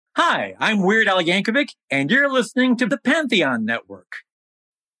Hi, I'm Weird Al Yankovic, and you're listening to the Pantheon Network.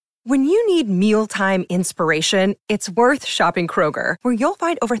 When you need mealtime inspiration, it's worth shopping Kroger, where you'll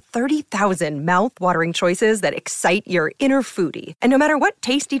find over 30,000 mouth-watering choices that excite your inner foodie. And no matter what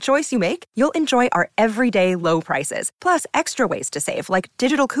tasty choice you make, you'll enjoy our everyday low prices, plus extra ways to save, like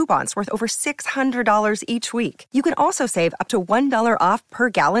digital coupons worth over $600 each week. You can also save up to $1 off per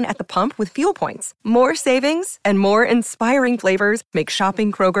gallon at the pump with fuel points. More savings and more inspiring flavors make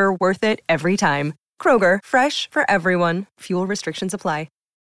shopping Kroger worth it every time. Kroger, fresh for everyone. Fuel restrictions apply.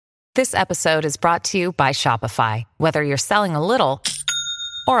 This episode is brought to you by Shopify. Whether you're selling a little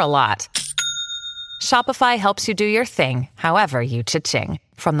or a lot, Shopify helps you do your thing, however you cha-ching.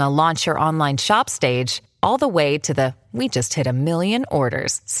 From the launch your online shop stage, all the way to the we just hit 1 million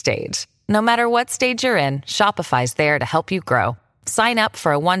orders stage. No matter what stage you're in, Shopify's there to help you grow. Sign up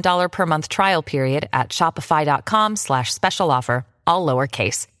for a $1 per month trial period at shopify.com/special offer, all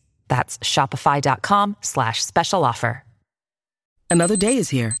lowercase. That's shopify.com/special offer. Another day is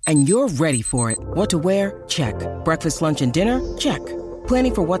here, and you're ready for it. What to wear? Check. Breakfast, lunch, and dinner? Check.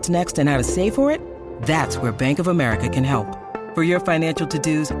 Planning for what's next and how to save for it? That's where Bank of America can help. For your financial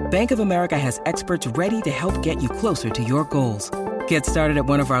to-dos, Bank of America has experts ready to help get you closer to your goals. Get started at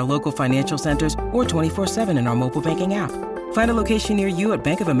one of our local financial centers or 24/7 in our mobile banking app. Find a location near you at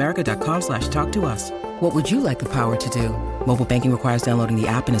bankofamerica.com/talktous. What would you like the power to do? Mobile banking requires downloading the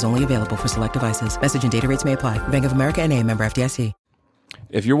app and is only available for select devices. Message and data rates may apply. Bank of America N.A., member FDIC.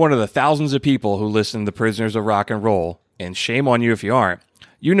 If you're one of the thousands of people who listen to Prisoners of Rock and Roll, and shame on you if you aren't,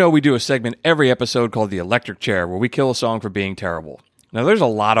 you know we do a segment every episode called The Electric Chair, where we kill a song for being terrible. Now, there's a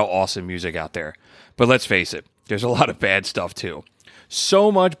lot of awesome music out there, but let's face it, there's a lot of bad stuff too.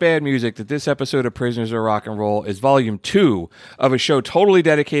 So much bad music that this episode of Prisoners of Rock and Roll is volume 2 of a show totally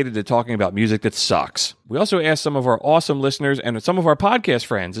dedicated to talking about music that sucks. We also asked some of our awesome listeners and some of our podcast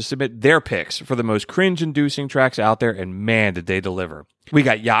friends to submit their picks for the most cringe-inducing tracks out there, and man, did they deliver. We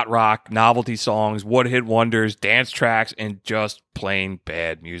got yacht rock, novelty songs, one-hit wonders, dance tracks, and just plain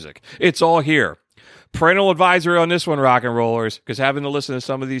bad music. It's all here. Parental advisory on this one, rock and rollers, because having to listen to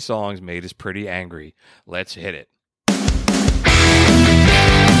some of these songs made us pretty angry. Let's hit it.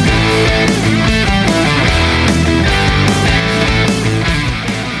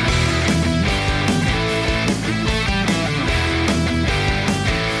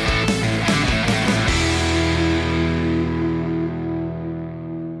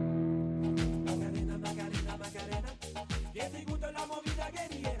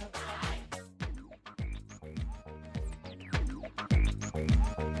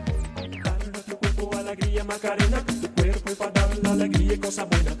 Macarena, tu cuerpo para dar la alegría y cosa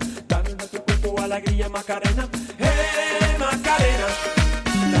buena. Dale a tu cuerpo alegría, Macarena. Hey, Macarena.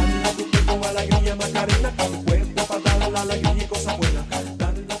 Dale a tu cuerpo alegría, Macarena. Tu cuerpo para dar la alegría y cosa buena.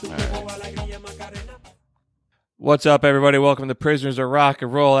 Dale a tu cuerpo alegría, Macarena. What's up, everybody? Welcome to Prisoners of Rock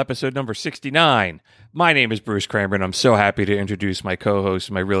and Roll, episode number 69. My name is Bruce Kramer, and I'm so happy to introduce my co-host,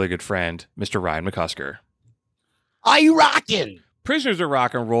 my really good friend, Mr. Ryan McCusker. Are you rocking? Prisoners of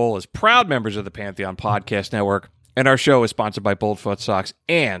Rock and Roll is proud members of the Pantheon Podcast Network, and our show is sponsored by Boldfoot Socks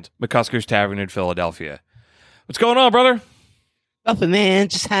and McCusker's Tavern in Philadelphia. What's going on, brother? Nothing, man.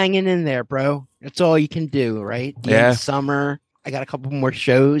 Just hanging in there, bro. That's all you can do, right? Yeah. Summer. I got a couple more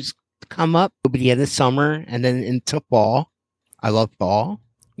shows to come up. It'll be the end of summer and then into fall. I love fall.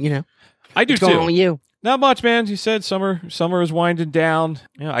 You know. I do What's too. going on with you? Not much, man. You said summer is winding down.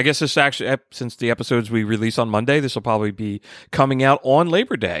 I guess this actually, since the episodes we release on Monday, this will probably be coming out on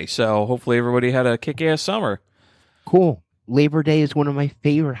Labor Day. So hopefully everybody had a kick-ass summer. Cool. Labor Day is one of my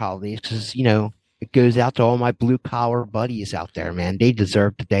favorite holidays because, you know, it goes out to all my blue-collar buddies out there, man. They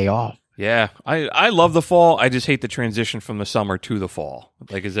deserve the day off. Yeah, I love the fall. I just hate the transition from the summer to the fall.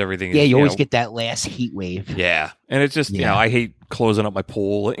 Like, as everything Yeah, is, you always get that last heat wave. Yeah, and it's just, I hate closing up my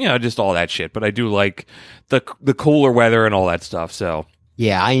pool, just all that shit. But I do like the cooler weather and all that stuff. So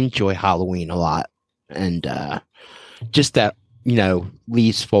yeah, I enjoy Halloween a lot, and just that,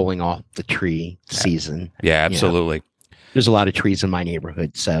 leaves falling off the tree season. Yeah, absolutely. There's a lot of trees in my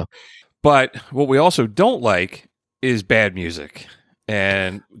neighborhood, so. But what we also don't like is bad music.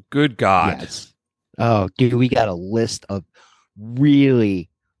 And good God. Yes. Oh, dude, we got a list of really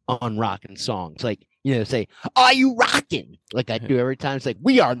unrocking songs. Like, say, "Are you rocking?" Like I do every time. It's like,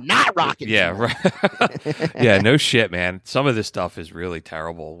 we are not rocking. Yeah, right. Yeah, no shit, man. Some of this stuff is really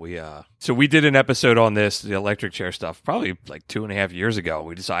terrible. So we did an episode on this, the electric chair stuff, probably like 2.5 years ago.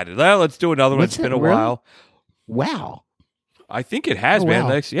 We decided, let's do another one. It's been a while. Wow. I think it has, man.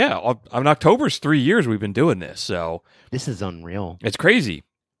 Wow. On October's 3 years we've been doing this, so this is unreal. It's crazy.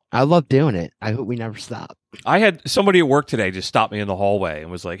 I love doing it. I hope we never stop. I had somebody at work today just stop me in the hallway and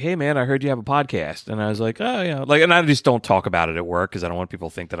was like, "Hey, man, I heard you have a podcast." And I was like, "Oh, yeah." Like, and I just don't talk about it at work because I don't want people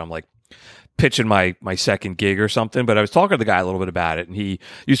to think that I'm like pitching my second gig or something. But I was talking to the guy a little bit about it, and he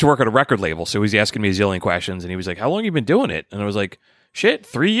used to work at a record label, so he's asking me a zillion questions. And he was like, "How long have you been doing it?" And I was like, "Shit,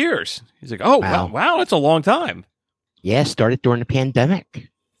 3 years." He's like, "Oh, wow, that's a long time." Yeah, started during the pandemic.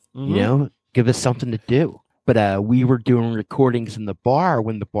 Mm-hmm. You know, give us something to do. But we were doing recordings in the bar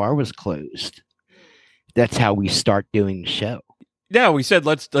when the bar was closed. That's how we start doing the show. Yeah, we said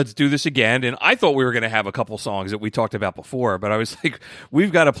let's do this again, and I thought we were going to have a couple songs that we talked about before, but I was like,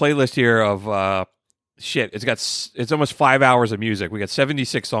 we've got a playlist here of it's almost 5 hours of music. We got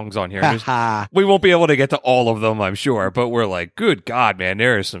 76 songs on here. We won't be able to get to all of them, I'm sure, but we're like, good God, man,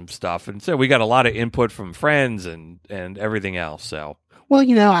 there is some stuff, and so we got a lot of input from friends and everything else. So, well,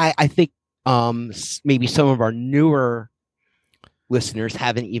 you know, I think maybe some of our newer listeners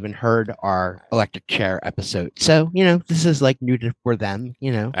haven't even heard our electric chair episode. So, you know, this is like new for them,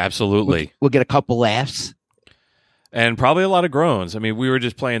 you know. Absolutely. We'll get a couple laughs. And probably a lot of groans. I mean, we were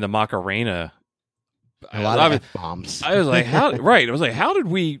just playing the Macarena. A lot of F-bombs. I was like, how did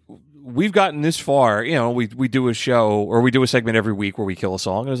we've gotten this far, you know, we do a show or we do a segment every week where we kill a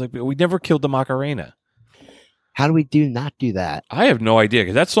song. And I was like, we never killed the Macarena. How do we not do that? I have no idea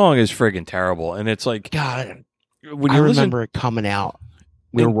because that song is friggin' terrible. And it's like, God, when you remember it coming out.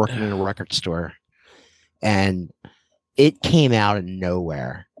 We were working in a record store and it came out of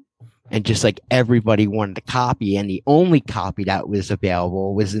nowhere. And just like everybody wanted to copy, and the only copy that was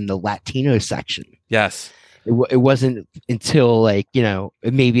available was in the Latino section. Yes. It wasn't until like, you know,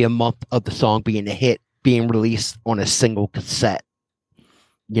 maybe a month of the song being a hit, being released on a single cassette,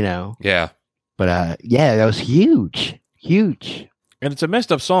 you know? Yeah. But yeah, that was huge. And it's a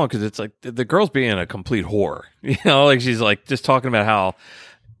messed up song because it's like the girl's being a complete whore. You know, like she's like just talking about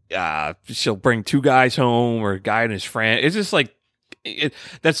how she'll bring two guys home or a guy and his friend. It's just like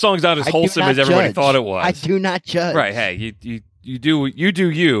that song's not as wholesome as everybody thought it was. I do not judge. Right? Hey, you do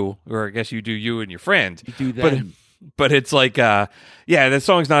you, or I guess you do you and your friend. You do that. But it's like, yeah, that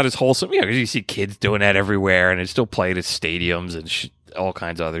song's not as wholesome. Yeah, because you see kids doing that everywhere, and it's still played at stadiums and all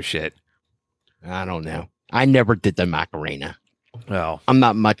kinds of other shit. I don't know. I never did the Macarena. Oh, I'm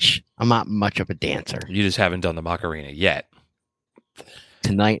not much of a dancer. You just haven't done the Macarena yet.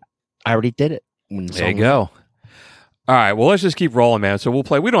 Tonight, I already did it. There you go. All right, well, let's just keep rolling, man. So we'll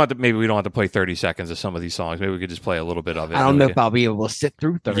play. Maybe we don't have to play 30 seconds of some of these songs. Maybe we could just play a little bit of it. I don't know if I'll be able to sit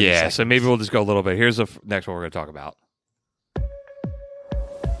through 30 seconds. Yeah, so maybe we'll just go a little bit. Here's the next one we're going to talk about.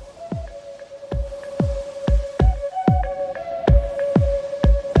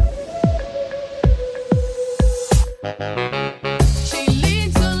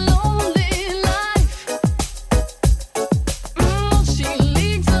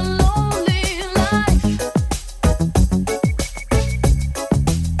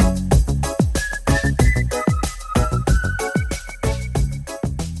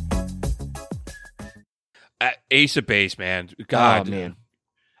 Ace of Base, man. God. Oh, man.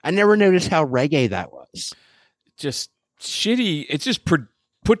 I never noticed how reggae that was. Just shitty. It's just put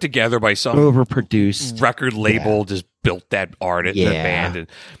together by some overproduced record label, just built that art in the band. And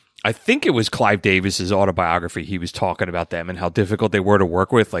I think it was Clive Davis's autobiography. He was talking about them and how difficult they were to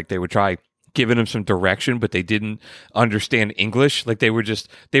work with. Like they would try giving them some direction, but they didn't understand English. Like they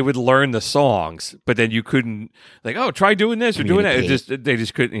would learn the songs, but then you couldn't like, oh, try doing this or doing that. They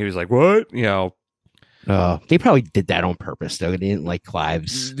just couldn't. He was like, what? You know, they probably did that on purpose, though. They didn't like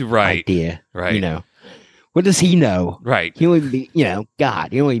Clive's idea. Right. You know, what does he know? Right. He only, he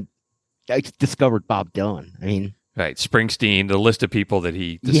only discovered Bob Dylan. I mean, right. Springsteen, the list of people that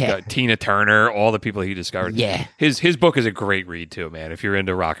he discovered, Tina Turner, all the people he discovered. Yeah. His book is a great read, too, man. If you're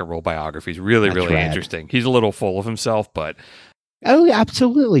into rock and roll biographies, really interesting. He's a little full of himself, but. Oh,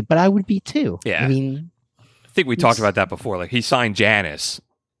 absolutely. But I would be, too. Yeah. I mean, I think we talked about that before. Like, he signed Janis.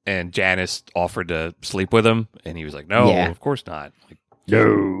 And Janis offered to sleep with him, and he was like, "No, of course not." Like,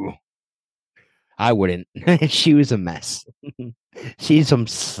 no, I wouldn't. She was a mess. She's some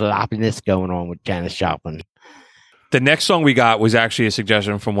sloppiness going on with Janis Joplin. The next song we got was actually a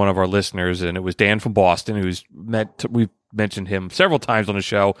suggestion from one of our listeners, and it was Dan from Boston, we've mentioned him several times on the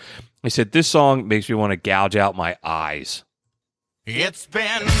show. He said, "This song makes me want to gouge out my eyes." It's been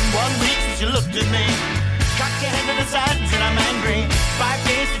 1 week since you looked at me. Cock your head to the side and said I'm angry. 5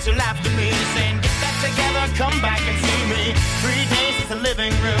 days since you laughed at me, saying get that together, come back and see me. 3 days since the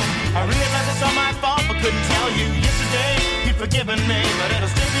living room. I realized it's all my fault, but couldn't tell you. Yesterday you'd forgiven me, but it'll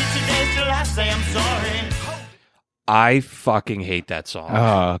still be 2 days till I say I'm sorry. I fucking hate that song.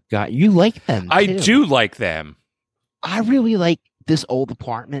 Oh God, you like them? I do like them. I really like This Old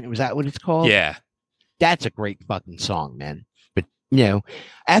Apartment. Was that what it's called? Yeah. That's a great fucking song, man. But you know,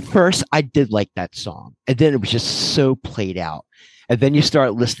 at first I did like that song, and then it was just so played out. And then you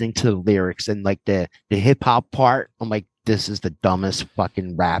start listening to the lyrics and like the hip hop part. I'm like, this is the dumbest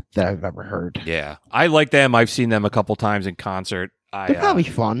fucking rap that I've ever heard. Yeah. I like them. I've seen them a couple times in concert. They're probably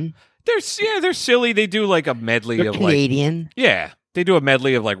fun. They're silly. They do like a medley They're of Canadian. like, yeah, they do a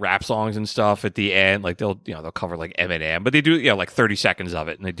medley of like rap songs and stuff at the end. Like they'll cover like Eminem, but they do like 30 seconds of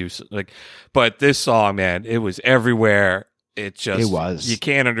it, and they do like. But this song, man, it was everywhere. It was. You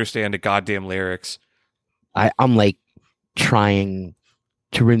can't understand the goddamn lyrics. I'm like trying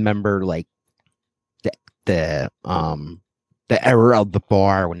to remember like the era of the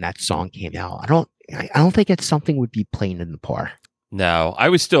bar when that song came out. I don't think it's something would be playing in the bar. No, I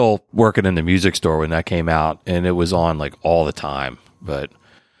was still working in the music store when that came out, and it was on like all the time. But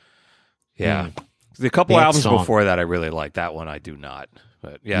yeah, the couple albums before that I really liked. That one I do not.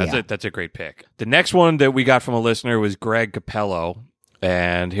 But yeah, that's a great pick. The next one that we got from a listener was Greg Capello,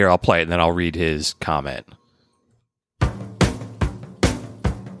 and here I'll play it, and then I'll read his comment.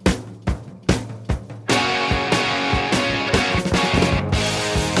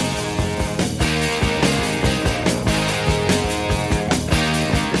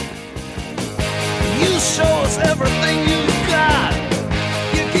 Everything you've got,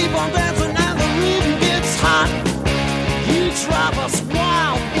 you keep on dancing and the rhythm gets hot. You drive us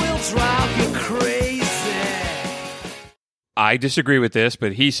wild, we'll drive you crazy. I disagree with this,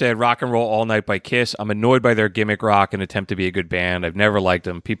 but he said Rock and Roll All Night by Kiss. I'm annoyed by their gimmick rock and attempt to be a good band. I've never liked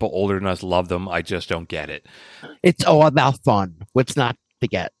them. People older than us love them. I just don't get it. It's all about fun. What's not to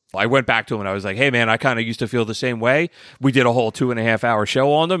get? I went back to him and I was like, hey, man, I kind of used to feel the same way. We did a whole 2.5 hour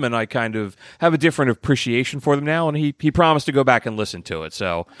show on them, and I kind of have a different appreciation for them now. And he promised to go back and listen to it.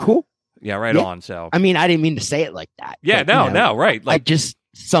 So cool. Yeah, right on. So I mean, I didn't mean to say it like that. Yeah, but, no, right. Like, I just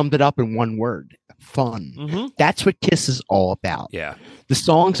summed it up in one word. Fun. Mm-hmm. That's what Kiss is all about. Yeah. The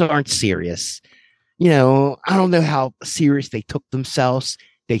songs aren't serious. You know, I don't know how serious they took themselves.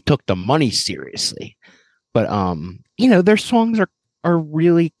 They took the money seriously. But you know, their songs are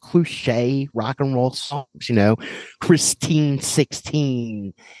really cliche rock and roll songs, you know, Christine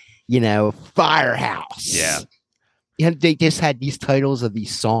 16, you know, Firehouse. Yeah. Yeah, they just had these titles of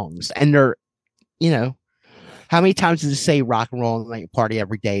these songs, and they're, you know, how many times does it say rock and roll like party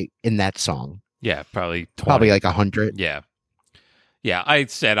every day in that song? Yeah, probably 20. Probably like 100. Yeah. Yeah, I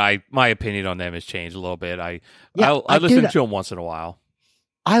said my opinion on them has changed a little bit. I listen to them once in a while.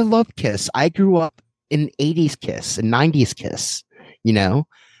 I love Kiss. I grew up in 80s Kiss and 90s Kiss, you know,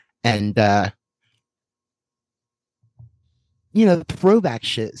 and you know, the throwback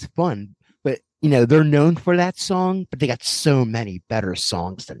shit is fun, but you know, they're known for that song, but they got so many better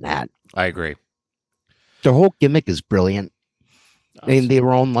songs than that. I agree. Their whole gimmick is brilliant. They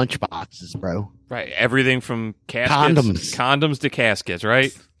were on lunchboxes, bro. Right. Everything from condoms to caskets,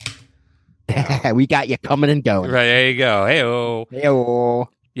 right? We got you coming and going. Right. There you go. Hey-oh. Hey-oh.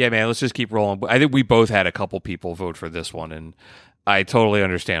 Yeah, man, let's just keep rolling. I think we both had a couple people vote for this one, and I totally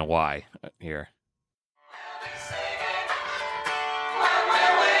understand why here.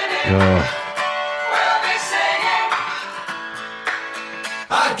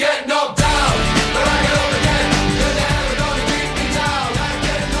 I get knocked down, but I get up again. You're never gonna keep me down. I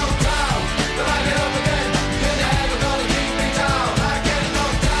get knocked down, but I get up again. You're never gonna keep me down. I get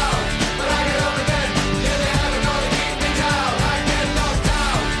knocked down, but I get up again. You're never gonna keep me down. I get knocked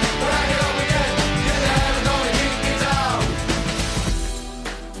down, but I get up again. You're never gonna keep me down.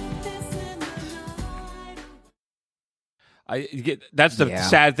 That's the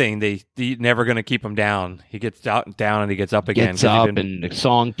sad thing. They're never going to keep him down. He gets down and he gets up again. Gets up and the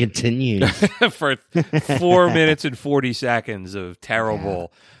song continues for 4 minutes and 40 seconds of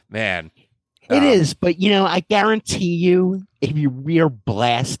terrible, man. It is, but you know, I guarantee you, if you rear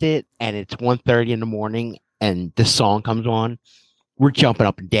blast it and it's 1:30 in the morning and the song comes on, we're jumping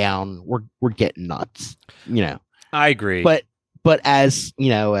up and down. We're getting nuts. You know, I agree. But as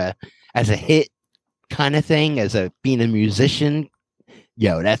you know, as a hit kind of thing, being a musician,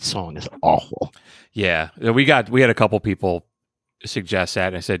 that song is awful. Yeah, we had a couple people suggest that,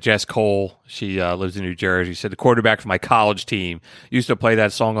 and I said Jess Cole, she lives in New Jersey, said the quarterback for my college team used to play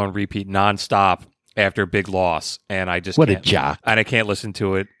that song on repeat nonstop after a big loss, and I just a jock, and I can't listen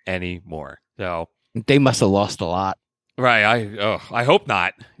to it anymore. So they must have lost a lot. Right, I hope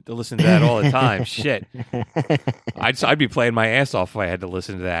not. To listen to that all the time. Shit, I'd be playing my ass off if I had to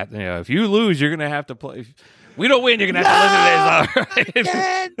listen to that. You know, if you lose, you're gonna have to play. If we don't win, you're gonna have to listen to this. All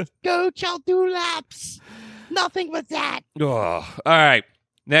right. Coach, I'll do laps. Nothing but that. Oh, all right.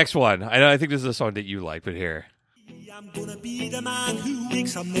 Next one. I think this is a song that you like, but here. I'm gonna be the man who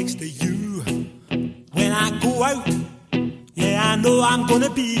wakes up next to you when I go out. Yeah, I know I'm gonna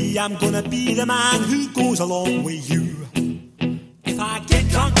be the man who goes along with you. If I get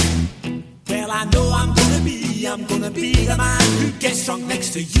drunk, well, I know I'm gonna be the man who gets drunk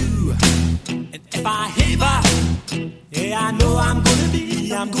next to you. And if I haver, yeah, I know I'm gonna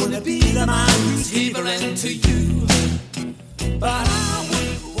be the man who's havering to you. But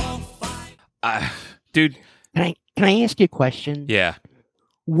I will walk by. Dude, Can I ask you a question? yeah.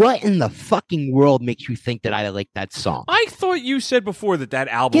 What in the fucking world makes you think that I like that song? I thought you said before that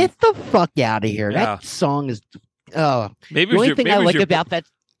album. Get the fuck out of here. Yeah. That song is Maybe the only thing I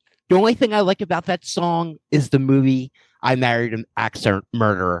like about that song is the movie I Married an Axe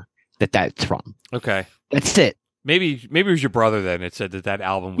Murderer that's from. Okay. That's it. Maybe it was your brother then. It said that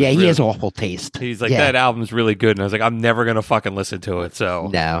album was Yeah, really, he has awful taste. He's like, Yeah. that album's really good. And I was like, I'm never going to fucking listen to it.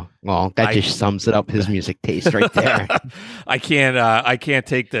 So No. Well, that just sums it up, his music taste right there. I can't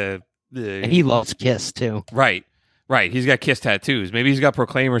take the And he loves Kiss too. right. He's got Kiss tattoos. Maybe he's got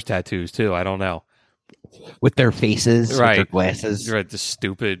Proclaimers tattoos too. I don't know. With their faces, with their Right. glasses. You're right. The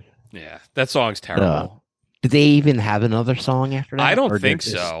stupid. Yeah. That song's terrible. Did they even have another song after that? I Or don't did think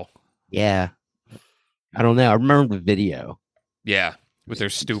it just- so. Yeah. I don't know. I remember the video. Yeah. With their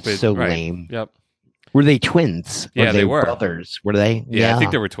stupid. So right. lame. Yep. Were they twins? Yeah, they were. brothers. Were they? Yeah, I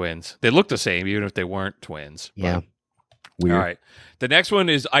think they were twins. They looked the same, even if they weren't twins. But- Yeah. Weird. All right. The next one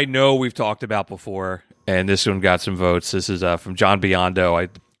is I know we've talked about before, and this one got some votes. This is from John Biondo.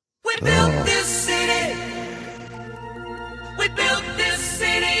 We built this city. We built this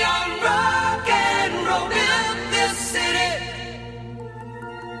city on rock and roll. Built this city.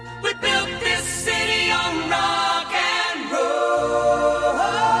 We built this city on rock and roll.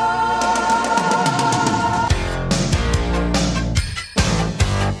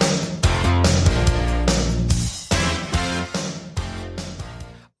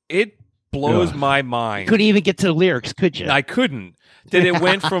 It blows Ugh. my mind. Couldn't even get to the lyrics, could you? I couldn't. That it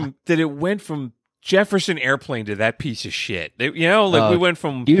went from Jefferson Airplane to that piece of shit. We went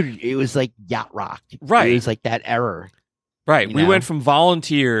from Dude, it was like yacht rock. Right. It was like that error. right. you We know? went from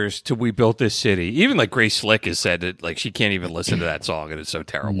Volunteers to We Built This City. Even like Grace Slick has said that like she can't even listen to that song and it's so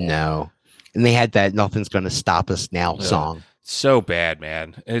terrible. No. And they had that Nothing's Gonna Stop Us Now Yeah. song. So bad,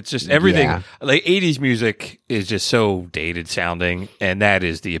 man. It's just everything. Yeah. Like 80s music is just so dated sounding, and that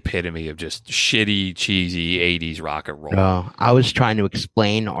is the epitome of just shitty, cheesy 80s rock and roll. I was trying to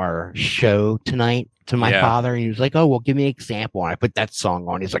explain our show tonight to my Yeah. father, and he was like, "Oh, well, give me an example." And I put that song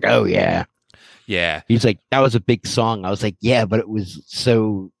on. He's like, "Oh yeah." Yeah. He's like, "That was a big song." I was like, "Yeah, but it was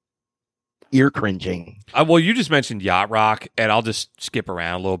so ear cringing." Well, you just mentioned yacht rock, and I'll just skip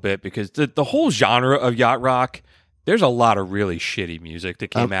around a little bit because the whole genre of yacht rock, there's a lot of really shitty music that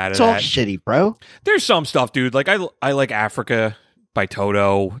came out of It's all that. shitty, bro. There's some stuff, dude. Like I like Africa by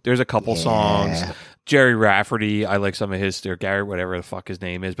Toto. There's a couple songs. Jerry Rafferty, I like some of his, or Gary, whatever the fuck his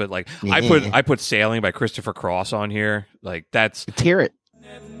name is. But like, I put Sailing by Christopher Cross on here. Like that's Let's hear it.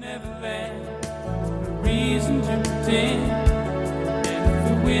 Reason to pretend. And if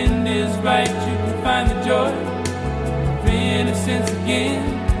the wind is right, you can find the joy of innocence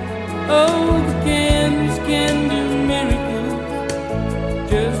again. Oh, the candles can do miracles.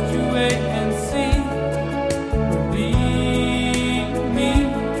 Just you wait and see. Believe me.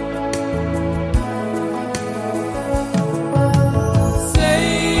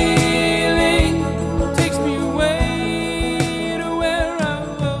 Sailing takes me away to where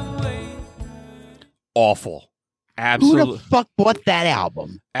I've always awful. Who Absolutely, the fuck bought that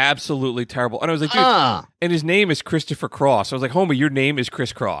album? absolutely terrible. And I was like, dude, and his name is Christopher Cross. I was like, homie, your name is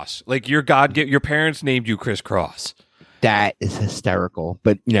Chris Cross. Like your parents named you Chris Cross. That is hysterical.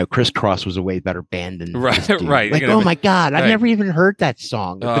 But Chris Cross was a way better band than Right, this dude. right. Like, You're gonna oh my god, I've right. never even heard that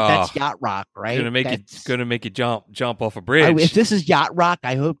song. But that's Oh. yacht rock, right? Gonna make you jump off a bridge. If this is yacht rock,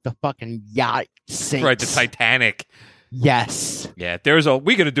 I hope the fucking yacht sinks. Right, the Titanic. Yes. Yeah, there's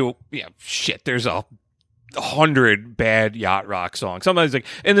 100 bad yacht rock songs. Sometimes like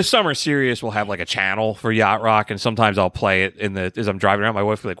in the summer, Sirius will have like a channel for yacht rock, and sometimes I'll play it as I'm driving around. My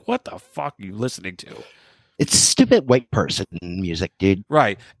wife will be like, "What the fuck are you listening to?" It's stupid white person music, dude.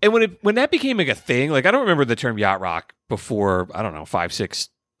 Right. And when that became like a thing, like I don't remember the term yacht rock before, I don't know, 5, 6,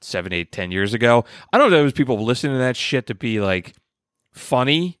 7, 8, 10 years ago. I don't know if there was people listening to that shit to be like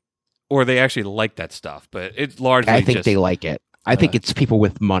funny or they actually like that stuff, but it's largely I think just, they like it. I think it's people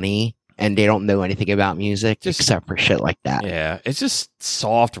with money and they don't know anything about music Just- except for shit like that. yeah, it's just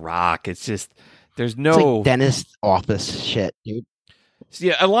soft rock. It's just there's It's no like dentist office shit, dude.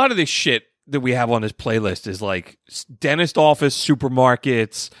 yeah, a lot of this shit that we have on this playlist is like dentist office,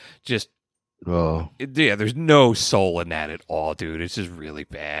 supermarkets, just Oh, Yeah, there's no soul in that at all, dude. It's just really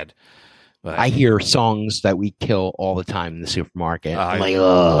bad. But I hear songs that we kill all the time in the supermarket. I'm I- like,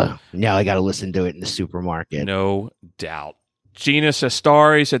 oh, now I got to listen to it in the supermarket. no doubt. Gina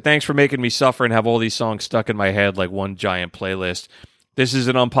Sestari said, thanks for making me suffer and have all these songs stuck in my head like one giant playlist. This is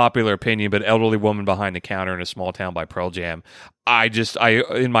an unpopular opinion, but Elderly Woman Behind the Counter in a Small Town by Pearl Jam. I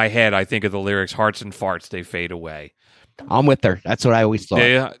in my head, I think of the lyrics, hearts and farts, they fade away. I'm with her. That's what I always thought.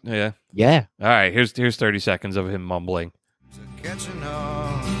 Yeah. Yeah. All right, here's 30 seconds of him mumbling. Catching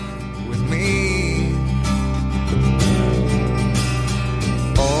up with me.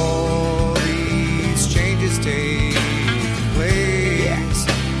 All these changes take place.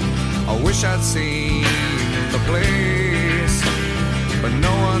 I wish I'd seen the place, but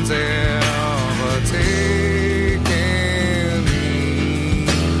no one's ever taken me.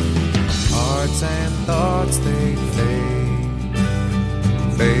 Hearts and thoughts, they fade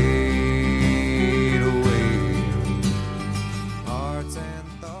away. Hearts and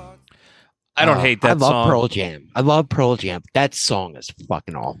thoughts. I don't hate that I love song. Pearl Jam. I love Pearl Jam. That song is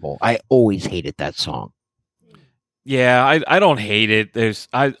fucking awful. I always hated that song. Yeah, I don't hate it.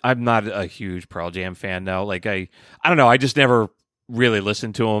 I'm not a huge Pearl Jam fan though. Like I don't know. I just never really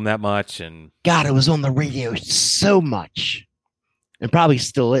listened to them that much. And God, it was on the radio so much. It probably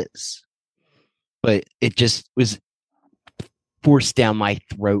still is. But it just was forced down my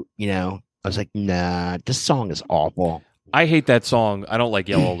throat, you know. I was like, nah, this song is awful. I hate that song. I don't like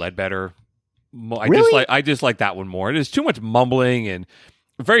Yellow Ledbetter. Really? I just like that one more. It is too much mumbling and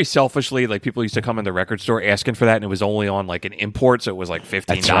very selfishly. Like people used to come in the record store asking for that, and it was only on like an import, so it was like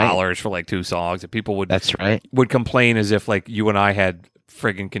 $15 for like 2 songs. And people would That's right. would complain as if like you and I had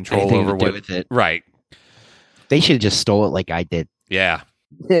friggin' control Anything over to do what. with it. Right? They should have just stole it like I did. Yeah.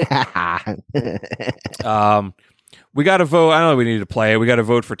 We got to vote. I don't know. We need to play it. We got to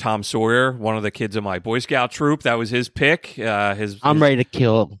vote for Tom Sawyer, one of the kids of my Boy Scout troop. That was his pick. I'm ready to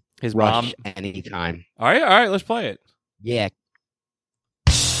kill his Rush mom. anytime. All right. Let's play it. Yeah.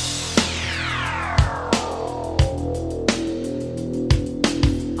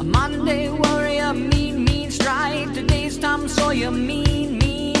 A Monday warrior, mean stride. Today's Tom Sawyer, mean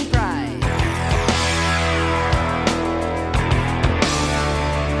pride.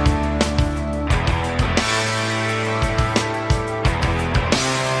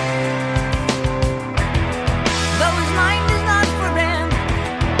 Though his mind is not for him,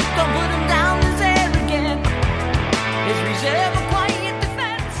 don't put him down as arrogant. His reserve a quiet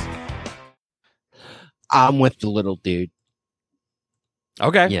defense. I'm with the little dude.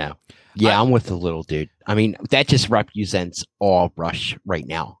 Okay. Yeah. Yeah, I'm with the little dude. I mean, that just represents all Rush right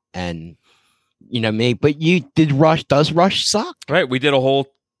now. And you know me, but does Rush suck? Right. We did a whole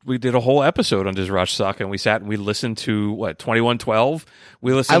episode on Does Rush Suck, and we sat and we listened to 2112.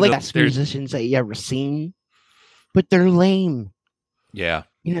 We listened I like to best musicians that you ever seen, but they're lame. Yeah.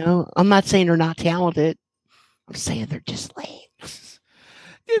 You know, I'm not saying they're not talented. I'm saying they're just lame.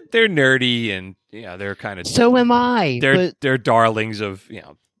 They're nerdy and they're kind of So am I. They're darlings of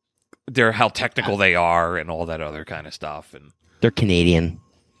they're how technical they are and all that other kind of stuff, and they're Canadian.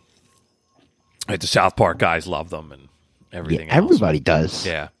 Like the South Park guys love them and everything. Yeah, everybody does.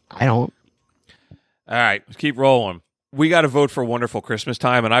 Yeah, I don't. All right, let's keep rolling. We got to vote for Wonderful Christmas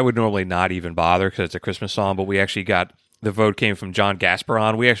Time, and I would normally not even bother because it's a Christmas song, but we actually got the vote came from John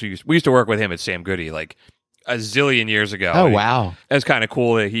Gasperon. We used to work with him at Sam Goody like a zillion years ago. Oh, wow. That's kind of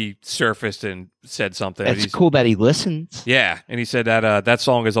cool that he surfaced and said something. It's cool that he listens. Yeah, and he said that that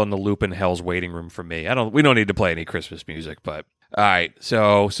song is on the loop in Hell's Waiting Room for me. We don't need to play any Christmas music, but all right.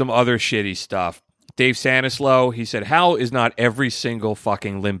 So some other shitty stuff. Dave Sanislow, he said, "How is not every single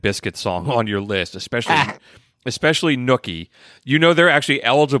fucking Limp Bizkit song on your list, especially Nookie? You know they're actually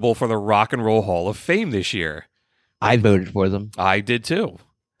eligible for the Rock and Roll Hall of Fame this year." I voted for them. I did too.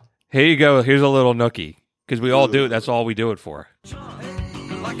 Here you go. Here's a little Nookie. Because we all do it. That's all we do it for.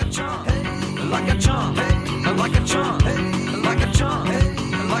 Like a charm, like a charm, like a charm, like a charm,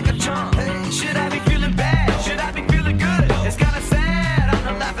 like a charm. Should I be feeling bad? Should I be feeling good? It's kind of sad. I'm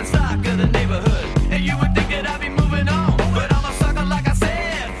the laughing stock of the neighborhood. And you would think that I'd be moving on. But I'm a sucker, like I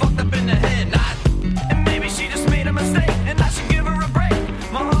said. Fucked up in the head. Not. And maybe she just made a mistake. And I should give her a break.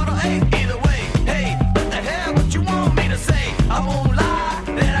 My heart will ache either way. Hey, what the hell? What you want me to say? I won't lie.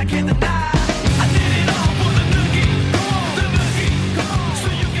 That I can't deny.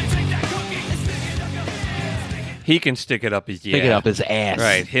 He can stick it up his Stick it up his ass.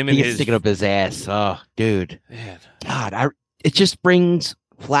 Right. Him he and can his stick it up his ass. Oh, dude. Man. God, it just brings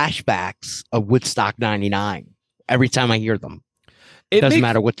flashbacks of Woodstock '99 every time I hear them. It doesn't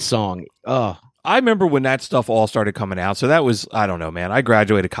matter what song. Oh, I remember when that stuff all started coming out. So that was, I don't know, man. I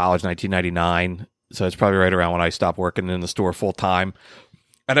graduated college 1999. So it's probably right around when I stopped working in the store full time.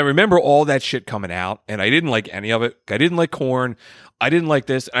 And I remember all that shit coming out, and I didn't like any of it. I didn't like Korn. I didn't like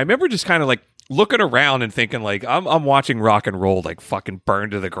this. I remember just kind of like looking around and thinking like, I'm watching rock and roll like fucking burn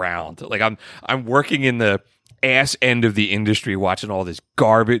to the ground. Like I'm working in the ass end of the industry watching all this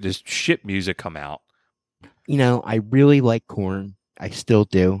garbage, this shit music come out. You know, I really like Korn. I still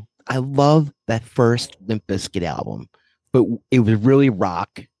do. I love that first Limp Bizkit album, but it was really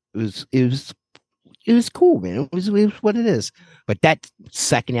rock. It was cool, man. It was what it is. But that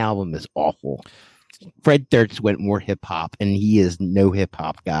second album is awful. Fred Durst went more hip hop, and he is no hip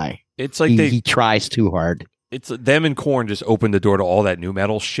hop guy. It's like he tries too hard. It's them and Korn just opened the door to all that new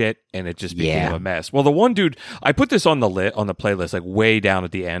metal shit, and it just became a mess. Well, the one dude, I put this on the playlist, like way down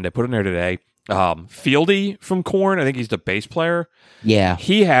at the end. I put it in there today. Fieldy from Korn, I think he's the bass player. Yeah,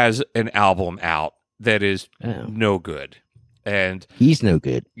 he has an album out that is no good. And he's no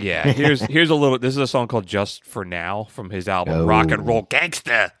good. Yeah, here's a little. This is a song called "Just for Now" from his album "Rock and Roll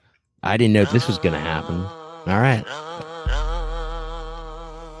Gangsta." I didn't know this was gonna happen. All right.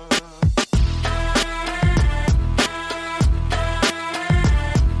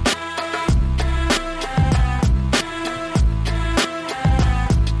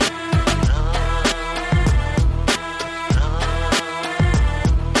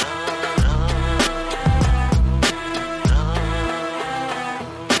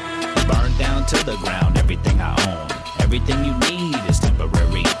 Everything you need is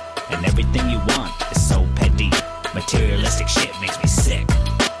temporary, and everything you want is so petty. Materialistic shit makes me sick.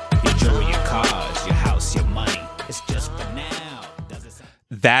 Your jewelry, your cars, your house, your money. It's just for now.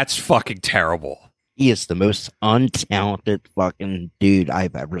 That's fucking terrible. He is the most untalented fucking dude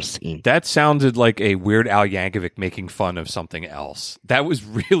I've ever seen. That sounded like a Weird Al Yankovic making fun of something else. That was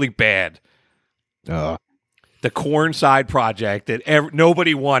really bad. The Korn side project that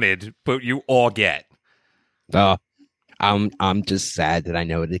nobody wanted, but you all get. I'm just sad that I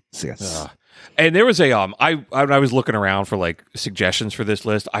know it exists. And there was a I was looking around for like suggestions for this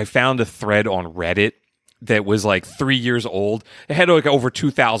list. I found a thread on Reddit that was like 3 years old. It had like over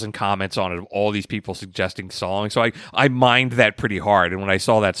 2,000 comments on it of all these people suggesting songs. So I mined that pretty hard. And when I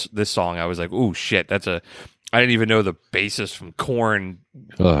saw this song, I was like, "Oh shit, I didn't even know the bassist from Korn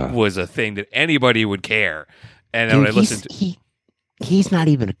was a thing that anybody would care." And then when I listened to he's not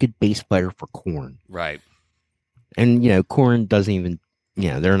even a good bass player for Korn. Right. And, Korn doesn't even,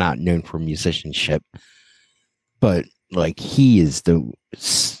 they're not known for musicianship. But, like, he is the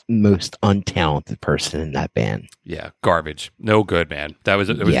most untalented person in that band. Yeah, garbage. No good, man. It was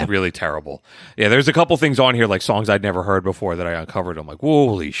really terrible. Yeah, there's a couple things on here, like songs I'd never heard before that I uncovered. I'm like,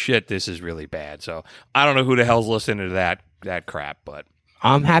 holy shit, this is really bad. So I don't know who the hell's listening to that crap, but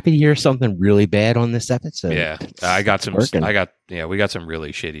I'm happy to hear something really bad on this episode. Yeah, we got some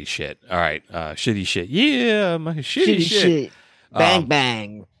really shitty shit. All right, shitty shit. Yeah, my shitty shit. Bang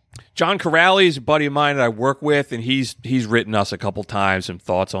bang. John Corrali is a buddy of mine that I work with, and he's written us a couple times some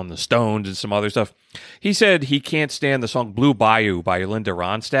thoughts on the Stones and some other stuff. He said he can't stand the song "Blue Bayou" by Linda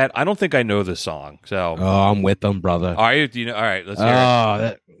Ronstadt. I don't think I know this song, so I'm with them, brother. All right, all right, let's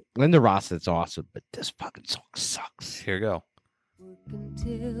hear it. Linda Ronstadt's awesome, but this fucking song sucks. Here we go.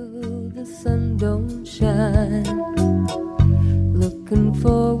 Until the sun don't shine, looking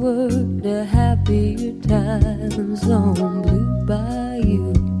forward to happier times on Blue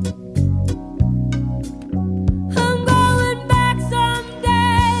Bayou. I'm going back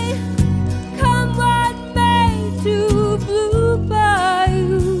someday, come what may, to Blue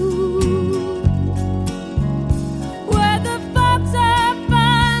Bayou, where the folks are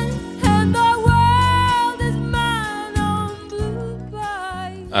fine and the world is mine on Blue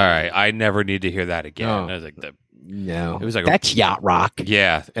Bayou. All right, I never need to hear that again. Oh. I was like No, it was like that's yacht rock.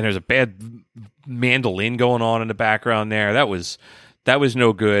 Yeah, and there's a bad mandolin going on in the background there. That was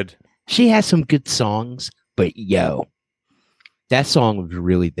no good. She has some good songs, but that song was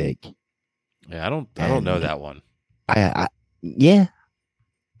really big. Yeah, I don't know that one. Yeah,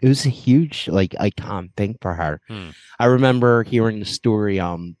 it was a huge icon thing for her. I remember hearing the story.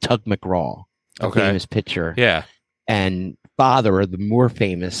 Tug McGraw, the famous pitcher, and father, the more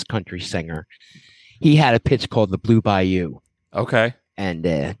famous country singer. He had a pitch called the Blue Bayou. Okay.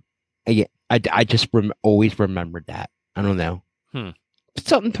 And I just always remembered that. I don't know.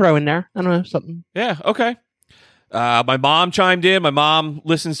 Something throw in there. I don't know. Something. Yeah. Okay. My mom chimed in. My mom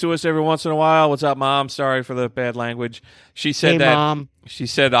listens to us every once in a while. What's up, Mom? Sorry for the bad language. She said Mom. She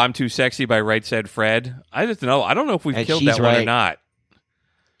said, "I'm Too Sexy" by Right Said Fred. I just know. I don't know if we've killed that one or not.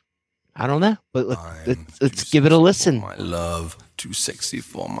 I don't know. But let's give it a listen. My love too sexy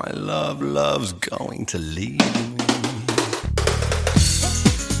for my love. Love's going to leave me.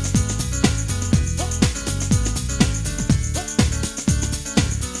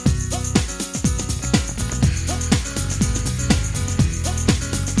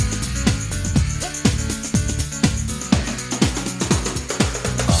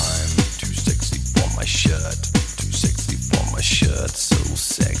 So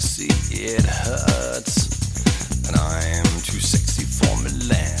sexy it hurts, and I'm too sexy for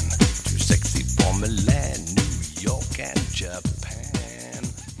Milan, too sexy for Milan, New York and Japan.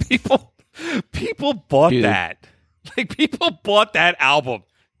 People bought Dude. that. Like, people bought that album.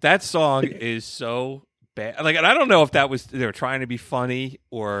 That song is so bad. Like, and I don't know if that was they were trying to be funny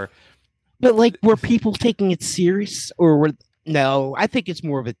or. But like, were people taking it serious, or were no? I think it's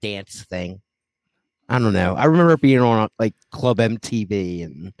more of a dance thing. I don't know. I remember being on like Club MTV,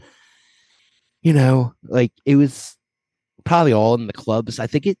 and like it was probably all in the clubs. I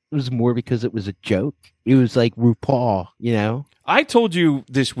think it was more because it was a joke. It was like RuPaul, I told you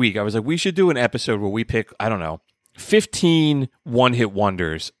this week, I was like, we should do an episode where we pick, I don't know, 15 one-hit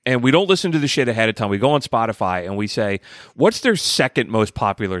wonders, and we don't listen to the shit ahead of time. We go on Spotify and we say, what's their second most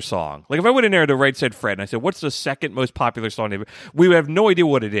popular song? Like, if I went in there to Right Said Fred and I said, what's the second most popular song? We would have no idea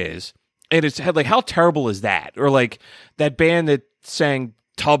what it is. And it's like, how terrible is that? Or like that band that sang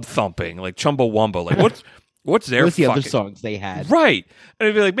Tub Thumping, like Chumbawamba. Like, what's their What's the other fucking songs they had? right? And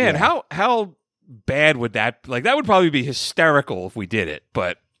I'd be like, man, Yeah. how bad would that? Like, that would probably be hysterical if we did it.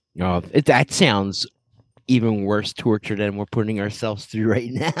 But That sounds even worse torture than we're putting ourselves through right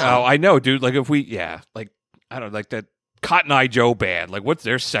now. oh, I know, dude. Like, if we, like I don't know, like that Cotton Eye Joe band. Like, what's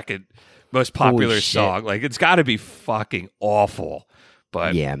their second most popular shit. song? Like, it's got to be fucking awful.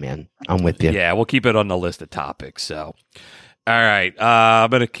 But Yeah, man, I'm with you. yeah, we'll keep it on the list of topics. So, all right, I'm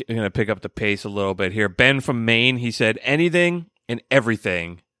gonna pick up the pace a little bit here. Ben from Maine, he said, "Anything and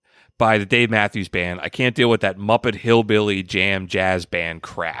Everything" by the Dave Matthews Band. I can't deal with that Muppet Hillbilly Jam Jazz Band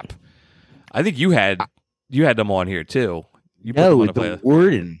crap. I think you had them on here too. You put them No, on a the playlist.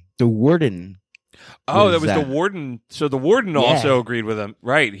 warden. The warden. Oh, was that was the that? warden. So the warden also agreed with him,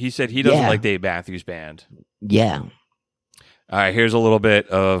 right? He said he doesn't Yeah. like Dave Matthews Band. Yeah. All right, here's a little bit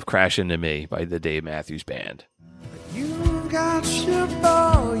of "Crash Into Me" by the Dave Matthews Band. You got your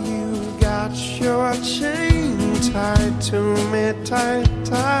ball, you got your chain tied to me,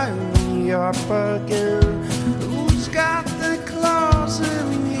 tie me up again. Who's got the claws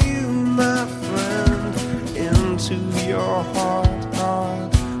in you, my friend? Into your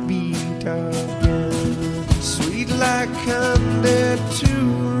heart beat again. Sweet like candy to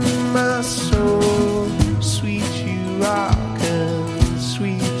my soul, sweet you are, and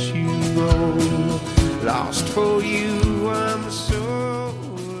sweet you roll. Lost for you, I'm so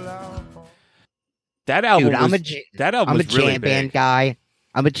lost. That album Dude, was, I'm a J- that album I'm a was really jam big. band guy.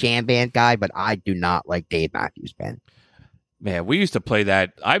 I'm a jam band guy, but I do not like Dave Matthews Band. Man, we used to play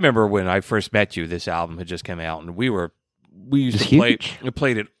that. I remember when I first met you, this album had just come out, and we used It's to play. huge. We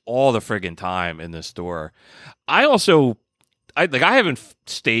played it all the friggin' time in the store. I haven't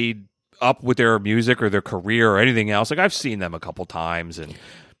stayed up with their music or their career or anything else. Like, I've seen them a couple times,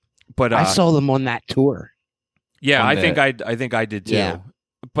 but I saw them on that tour. yeah, on I the- think I did too. Yeah.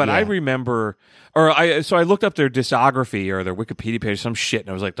 But I Yeah. remember, so I looked up their discography or their Wikipedia page, some shit, and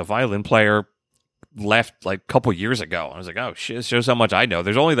I was like, the violin player left like a couple years ago. And I was like, oh shit, this shows how much I know.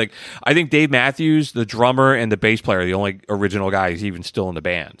 There's only like, I think Dave Matthews, the drummer, and the bass player are the only original guys even still in the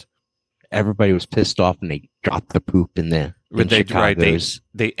band. Everybody was pissed off and they dropped the poop in the But they Chicago's.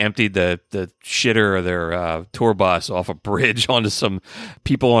 they emptied the shitter of their tour bus off a bridge onto some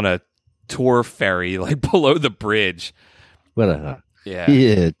people on a tour ferry like below the bridge. What a Yeah.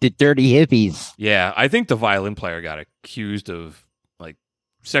 the dirty hippies. Yeah, I think the violin player got accused of like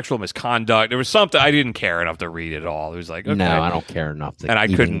sexual misconduct. There was something I didn't care enough to read it all. It was like, okay. No, I don't care enough to And I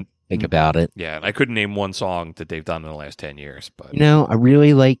even couldn't think about it. Yeah, and I couldn't name one song that they've done in the last 10 years, but I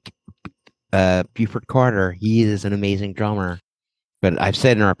really like Buford Carter. He is an amazing drummer. But I've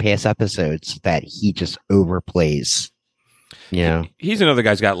said in our past episodes that he just overplays. he's another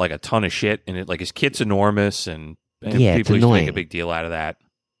guy's got like a ton of shit in it. Like his kit's enormous and Yeah, it's people used to make annoying. a big deal out of that.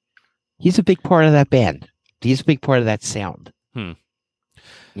 He's a big part of that band. He's a big part of that sound. Hmm.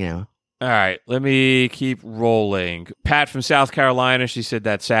 You know, All right, let me keep rolling. Pat from South Carolina, she said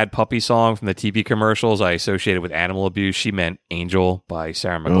that sad puppy song from the TV commercials I associated with animal abuse. She meant Angel by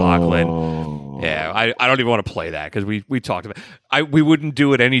Sarah McLachlan. Oh. Yeah, I don't even want to play that because we talked about we wouldn't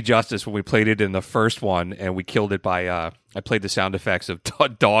do it any justice when we played it in the first one and we killed it by I played the sound effects of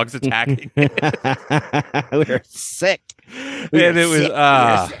dogs attacking. We're sick. And it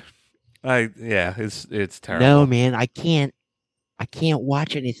was it's terrible. No, man, I can't I can't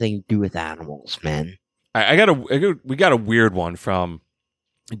watch anything to do with animals, man. We got a weird one from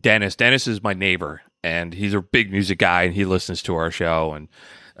Dennis. Dennis is my neighbor, and he's a big music guy, and he listens to our show. And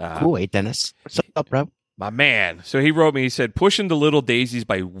Cool, hey, Dennis. What's up, bro? my man. So he wrote me. He said, "Pushing the Little Daisies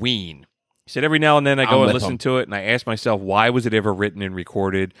by Ween." He said, "Every now and then I go and listen to it, and I ask myself, why was it ever written and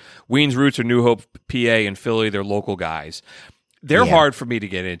recorded? Ween's roots are New Hope, PA, and Philly. They're local guys. They're hard for me to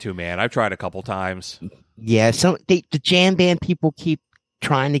get into, man. I've tried a couple times." Yeah, so the jam band people keep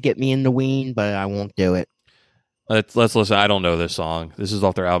trying to get me into Ween, but I won't do it. Let's listen. I don't know this song. This is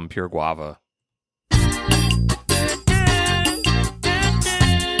off their album Pure Guava.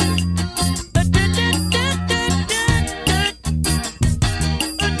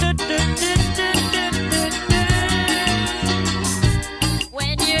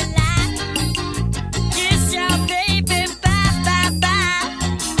 When you lie, kiss your baby, bye, bye,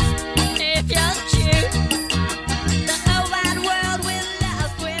 bye. If you're true, the whole wide world will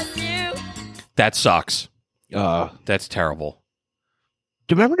love with you. That sucks. That's terrible.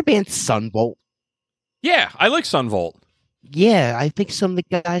 Do you remember the band Sunvolt? Yeah, I like Sunvolt. Yeah, I think some of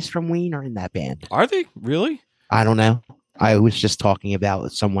the guys from Ween are in that band. Are they? Really? I don't know. I was just talking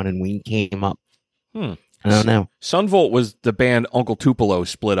about someone in Ween came up. I don't know. Sunvolt was the band Uncle Tupelo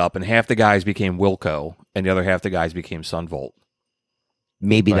split up, and half the guys became Wilco, and the other half the guys became Sunvolt.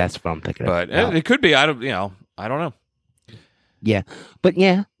 Maybe that's what I'm thinking. But about. it could be. I don't know. Yeah, but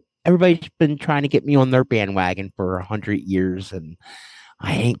yeah, everybody's been trying to get me on their bandwagon for 100 years, and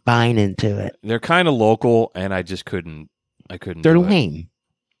I ain't buying into it. They're kind of local, and I just couldn't. I couldn't. They're do it. lame.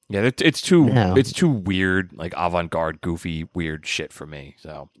 Yeah, it's too. No. It's too weird, like avant-garde, goofy, weird shit for me.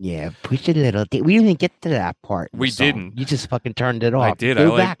 So Yeah, push it a little. We didn't even get to that part. in the We song. didn't. You just fucking turned it off. I did.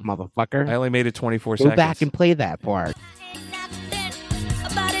 Go I back, motherfucker. I only made it 24 Go seconds. back and play that part.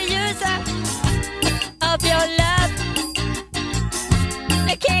 About a user of your love.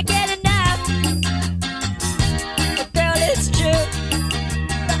 I can't get enough. But girl, it's true.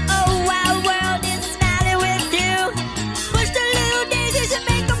 The whole wide world is smiling with you. Push the little daisies and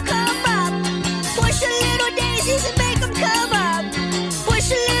make them come up. Push the little daisies and make them come up. Push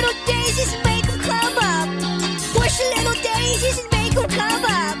the little daisies and make them come up. Push the little daisies and make them come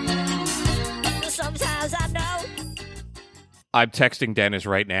up. Sometimes I know. I'm texting Dennis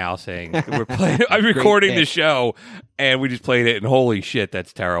right now saying we're playing. I'm recording the pick. show, and we just played it. And holy shit,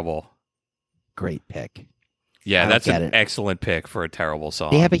 that's terrible. Great pick. Yeah, I that's get an it. excellent pick for a terrible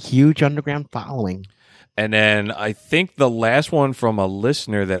song. They have a huge underground following. And then I think the last one from a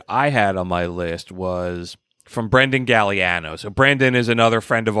listener that I had on my list was from Brendan Galliano. So Brendan is another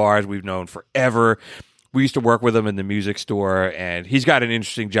friend of ours we've known forever. We used to work with him in the music store, and he's got an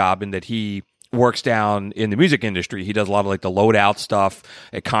interesting job in that he works down in the music industry. He does a lot of like the loadout stuff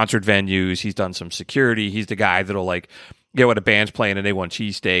at concert venues. He's done some security. He's the guy that'll like, when a band's playing and they want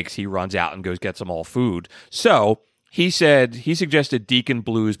cheesesteaks, he runs out and goes gets them all food. So he suggested Deacon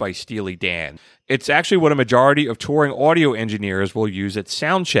Blues by Steely Dan. It's actually what a majority of touring audio engineers will use at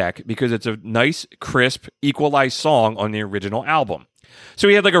soundcheck because it's a nice, crisp, equalized song on the original album. So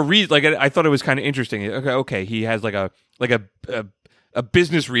he had like I thought it was kind of interesting. Okay, he has like a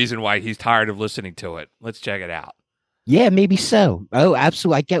business reason why he's tired of listening to it. Let's check it out. Yeah, maybe so. Oh,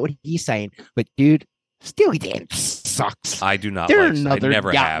 absolutely. I get what he's saying. But dude, Steely Dan sucks. I do not They're like another I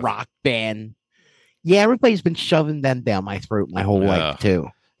never yacht have. rock band. Yeah, everybody's been shoving them down my throat my whole life too.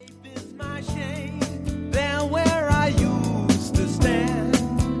 It's my shame, there where I used to stand.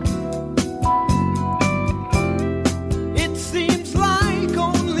 It seems like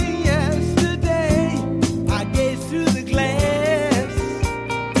only yesterday I gazed through the glass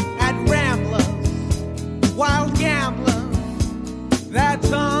at ramblers, wild gamblers.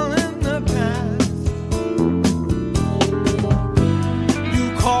 That's all in the past.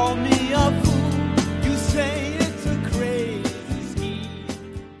 You call me a fool. You say it's a crazy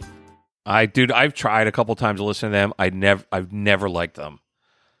scheme. I've tried a couple times to listen to them. I've never liked them.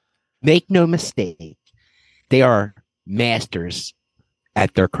 Make no mistake, they are masters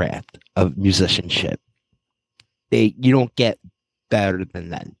at their craft of musicianship. You don't get better than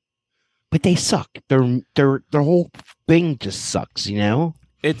them. But they suck. Their whole thing just sucks, you know?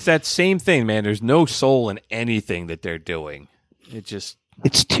 It's that same thing, man. There's no soul in anything that they're doing. It's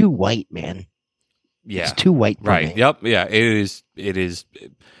too white, man. Yeah. It's too white for Right. me. Yep. Yeah. It is.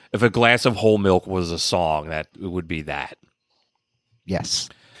 If a glass of whole milk was a song, that it would be that. Yes.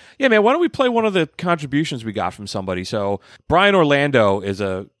 Yeah, man. Why don't we play one of the contributions we got from somebody? So Brian Orlando is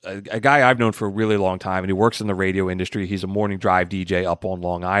a guy I've known for a really long time, and he works in the radio industry. He's a morning drive DJ up on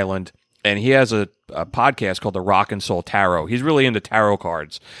Long Island. and he has a podcast called the Rock and Soul Tarot. He's really into tarot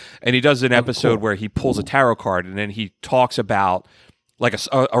cards, and he does an episode where he pulls a tarot card and then he talks about like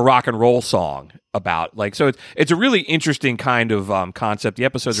a rock and roll song about like, so it's a really interesting kind of concept. The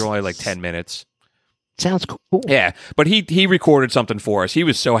episodes are only like 10 minutes. Sounds cool. Yeah, but he recorded something for us. He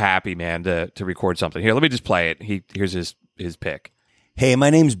was so happy, man, to record something. Here, let me just play it. Here's his pick. Hey, my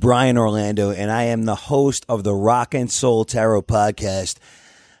name's Brian Orlando, and I am the host of the Rock and Soul Tarot podcast.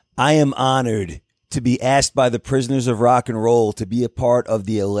 I am honored to be asked by the Prisoners of Rock and Roll to be a part of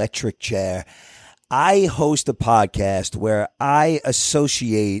the Electric Chair. I host a podcast where I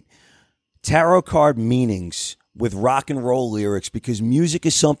associate tarot card meanings with rock and roll lyrics because music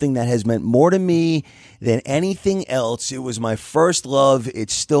is something that has meant more to me than anything else. It was my first love.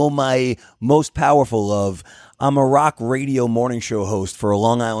 It's still my most powerful love. I'm a rock radio morning show host for a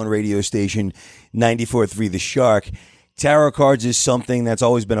Long Island radio station, 94.3 The Shark. Tarot cards is something that's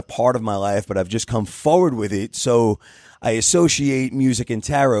always been a part of my life, but I've just come forward with it. So I associate music and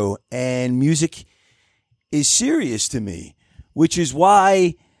tarot, and music is serious to me, which is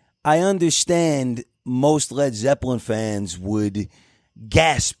why I understand most Led Zeppelin fans would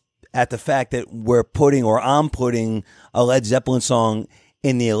gasp at the fact that I'm putting a Led Zeppelin song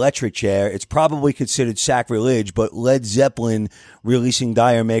in the Electric Chair. It's probably considered sacrilege, but Led Zeppelin releasing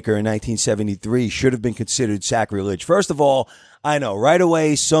Dire Maker in 1973 should have been considered sacrilege. First of all, I know right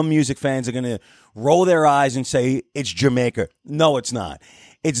away some music fans are going to roll their eyes and say it's Jamaica. No, it's not.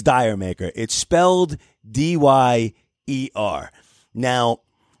 It's Dire Maker. It's spelled D-Y-E-R. Now,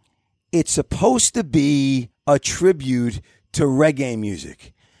 it's supposed to be a tribute to reggae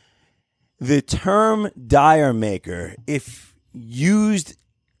music. The term Dire Maker, if used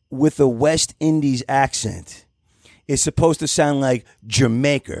with a West Indies accent, is supposed to sound like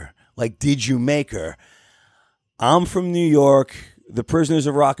Jamaica, like did you make her? I'm from New York. The Prisoners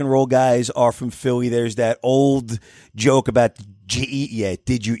of Rock and Roll guys are from Philly. There's that old joke about did you eat yet?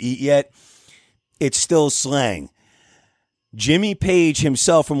 Did you eat yet? It's still slang. Jimmy Page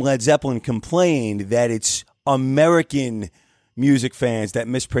himself from Led Zeppelin complained that it's American music fans that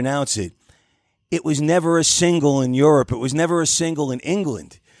mispronounce it. It was never a single in Europe. It was never a single in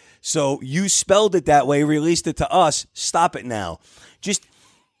England. So you spelled it that way, released it to us. Stop it now. Just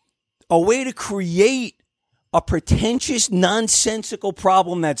a way to create a pretentious, nonsensical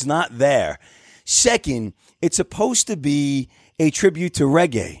problem that's not there. Second, it's supposed to be a tribute to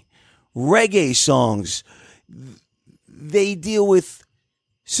reggae. Reggae songs, they deal with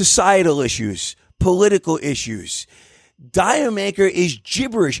societal issues, political issues. Dire Maker is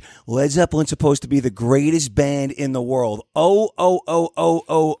gibberish. Led Zeppelin's supposed to be the greatest band in the world. Oh.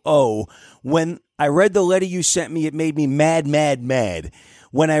 When I read the letter you sent me, it made me mad.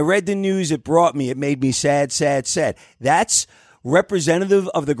 When I read the news it brought me, it made me sad. That's representative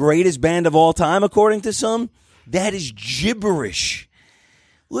of the greatest band of all time, according to some? That is gibberish.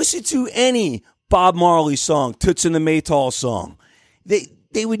 Listen to any Bob Marley song, Toots and the Maytals song.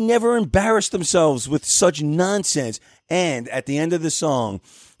 They would never embarrass themselves with such nonsense. And at the end of the song,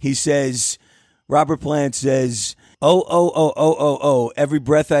 he says, Robert Plant says, oh, every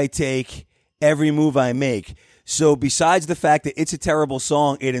breath I take, every move I make. So besides the fact that it's a terrible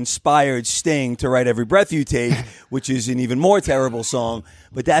song, it inspired Sting to write Every Breath You Take, which is an even more terrible song.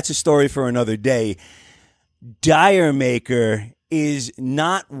 But that's a story for another day. Dire Maker is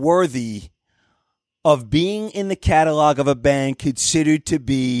not worthy of being in the catalog of a band considered to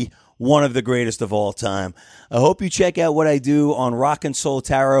be one of the greatest of all time. I hope you check out what I do on Rock and Soul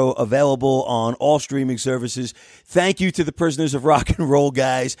Tarot, available on all streaming services. Thank you to the Prisoners of Rock and Roll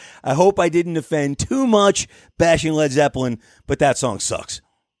guys. I hope I didn't offend too much bashing Led Zeppelin, but that song sucks.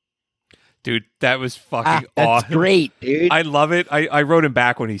 Dude, that was fucking awesome. That's great, dude. I love it. I wrote him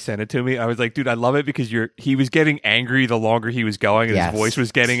back when he sent it to me. I was like, dude, I love it because he was getting angry the longer he was going, and his voice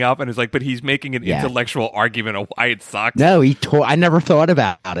was getting up, and it's like, but he's making an intellectual argument of why it sucks. No, I never thought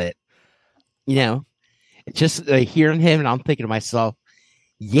about it. You know, just hearing him, and I'm thinking to myself,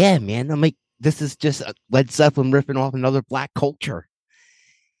 yeah, man, I'm like, this is just Led Zeppelin ripping off another black culture.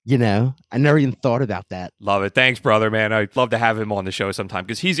 You know, I never even thought about that. Love it. Thanks, brother, man. I'd love to have him on the show sometime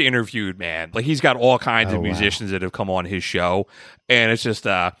because he's interviewed, man. Like, he's got all kinds of musicians that have come on his show. And it's just,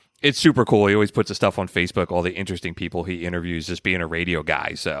 it's super cool. He always puts the stuff on Facebook, all the interesting people he interviews, just being a radio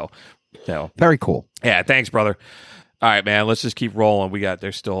guy. So, very cool. Yeah, thanks, brother. All right, man, let's just keep rolling.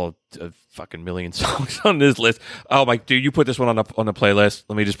 There's still a fucking million songs on this list. Oh, my dude, you put this one on the playlist.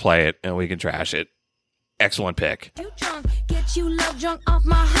 Let me just play it and we can trash it. Excellent pick. You drunk, get you love drunk off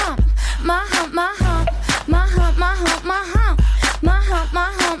my hump. My hump, my hump. My hump, my hump, my hump. My hump,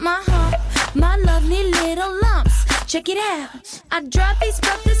 my hump, my hump. My lovely little lumps. Check it out. I drive these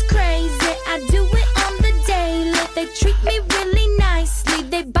brothers crazy. I do it on the daily. They treat me really nicely.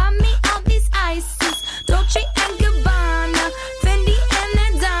 They buy me all these ices. Dolce and Gabbana, Fendi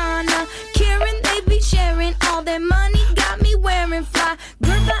and Adana. Karen, they be sharing all their money. Got me wearing fly.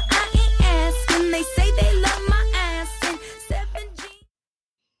 Girl, but I ain't asking. They say they love my ass and 7G.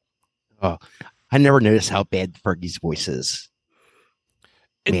 Oh, I never noticed how bad Fergie's voice is.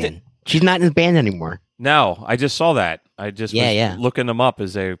 Man, she's not in the band anymore. No, I just saw that. I just was looking them up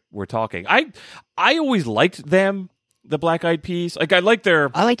as they were talking. I always liked them, the Black Eyed Peas. Like I like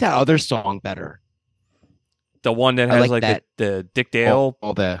that other song better. The one that has like the Dick Dale.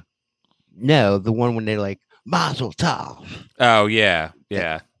 The one when they're like Mazel Tov. Oh yeah.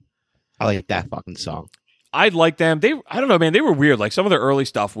 I like that fucking song. I like them. I don't know, man. They were weird. Like some of their early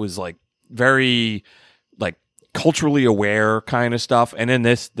stuff was like very like culturally aware kind of stuff, and then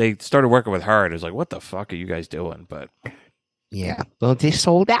they started working with her, and it was like, what the fuck are you guys doing? But yeah, well, they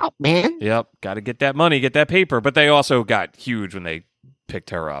sold out, man. Yep, got to get that money, get that paper. But they also got huge when they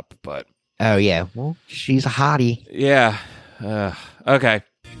picked her up. But oh yeah, well, she's a hottie. Yeah. Okay.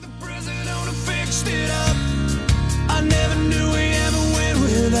 I never knew we ever went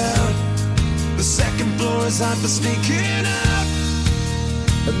without. The second floor is hot for sneaking up,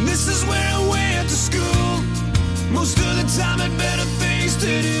 and this is where I went to school. Most of the time had better things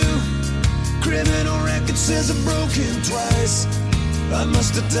to do. Criminal record says I've broken twice. I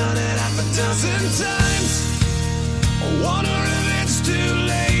must have done it half a dozen times. I wonder if it's too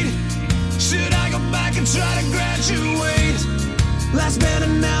late. Should I go back and try to graduate? Life's better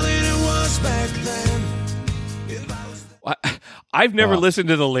now than it was back then. I've never listened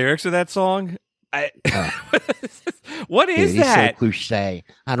to the lyrics of that song. What is that? So cliche.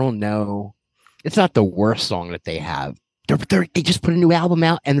 I don't know. It's not the worst song that they have. They just put a new album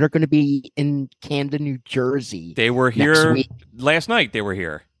out, and they're going to be in Camden, New Jersey. They were here last night. They were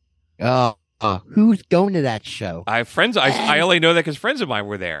here. Who's going to that show? I have friends. I only know that because friends of mine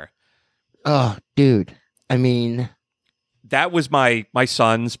were there. Oh, dude. I mean, that was my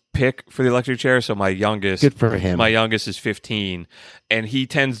son's pick for the electric chair. So my youngest, good for him. My youngest is 15, and he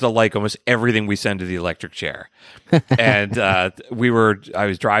tends to like almost everything we send to the electric chair. And I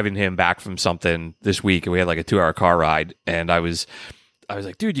was driving him back from something this week, and we had like a 2-hour car ride. And I was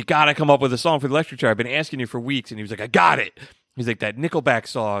like, dude, you got to come up with a song for the electric chair. I've been asking you for weeks. And he was like, I got it. He's like, that Nickelback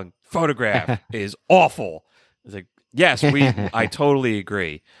song, Photograph, is awful. I was like, yes, I totally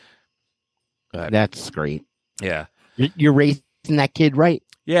agree. That's great. Yeah. You're raising that kid right.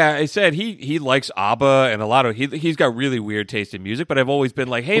 Yeah, I said he likes ABBA and a lot of he's got really weird taste in music, but I've always been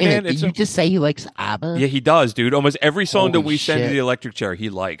like, hey man, did you just say he likes ABBA? Yeah, he does, dude. Almost every song Holy that we send to shit. the electric chair, he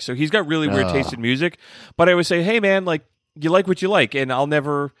likes. So he's got really weird taste in music. But I would say, hey man, like you like what you like, and I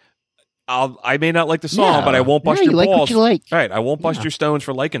may not like the song, but I won't bust your you balls. Like what you like. Right, I won't bust your stones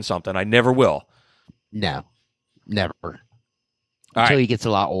for liking something. I never will. No, never. All Until right. he gets a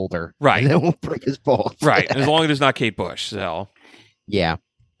lot older. Right. And then won't break his balls. Right. As long as it's not Kate Bush. So yeah.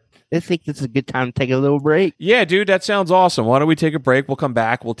 I think this is a good time to take a little break. Yeah, dude, that sounds awesome. Why don't we take a break? We'll come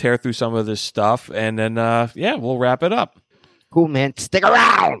back. We'll tear through some of this stuff, and then we'll wrap it up. Cool, man. Stick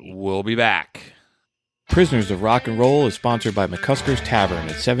around. We'll be back. Prisoners of Rock and Roll is sponsored by McCusker's Tavern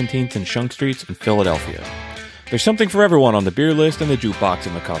at 17th and Shunk Streets in Philadelphia. There's something for everyone on the beer list and the jukebox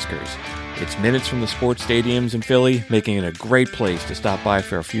at McCusker's. It's minutes from the sports stadiums in Philly, making it a great place to stop by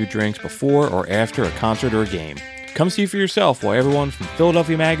for a few drinks before or after a concert or a game. Come see for yourself why everyone from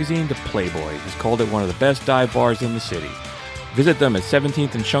Philadelphia Magazine to Playboy has called it one of the best dive bars in the city. Visit them at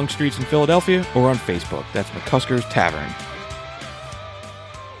 17th and Shunk Streets in Philadelphia or on Facebook. That's McCusker's Tavern.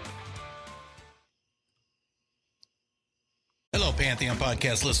 Hello, Pantheon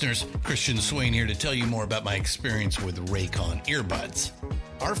Podcast listeners. Christian Swain here to tell you more about my experience with Raycon earbuds.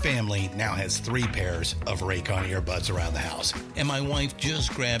 Our family now has 3 pairs of Raycon earbuds around the house, and my wife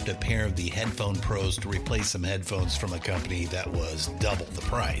just grabbed a pair of the Headphone Pros to replace some headphones from a company that was double the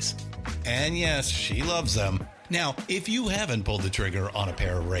price. And yes, she loves them. Now, if you haven't pulled the trigger on a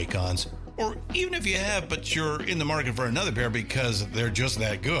pair of Raycons, or even if you have, but you're in the market for another pair because they're just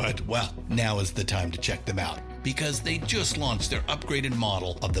that good, well, now is the time to check them out, because they just launched their upgraded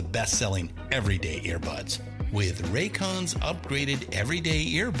model of the best-selling everyday earbuds. With Raycon's upgraded everyday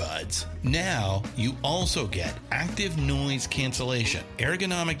earbuds, now you also get active noise cancellation,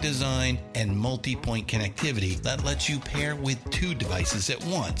 ergonomic design, and multi-point connectivity that lets you pair with 2 devices at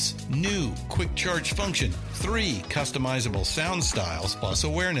once. New quick charge function, 3 customizable sound styles, plus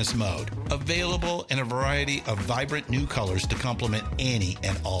awareness mode. Available in a variety of vibrant new colors to complement any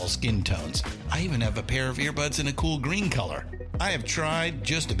and all skin tones. I even have a pair of earbuds in a cool green color. I have tried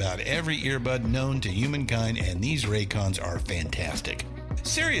just about every earbud known to humankind, and these Raycons are fantastic.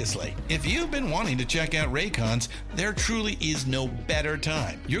 Seriously, if you've been wanting to check out Raycons, there truly is no better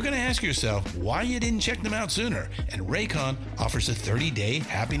time. You're going to ask yourself why you didn't check them out sooner, and Raycon offers a 30-day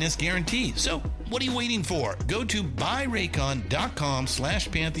happiness guarantee. So what are you waiting for? Go to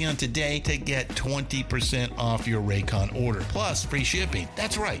buyraycon.com/Pantheon today to get 20% off your Raycon order, plus free shipping.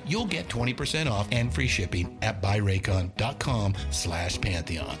 That's right, you'll get 20% off and free shipping at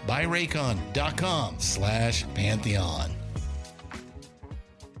buyraycon.com/Pantheon. buyraycon.com/Pantheon.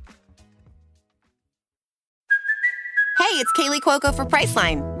 Hey, it's Kaylee Cuoco for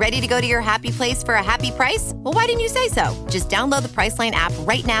Priceline. Ready to go to your happy place for a happy price? Well, why didn't you say so? Just download the Priceline app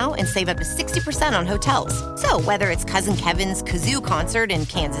right now and save up to 60% on hotels. So whether it's Cousin Kevin's Kazoo Concert in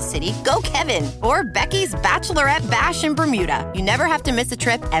Kansas City, go Kevin, or Becky's Bachelorette Bash in Bermuda, you never have to miss a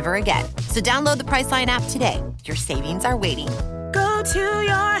trip ever again. So download the Priceline app today. Your savings are waiting. Go to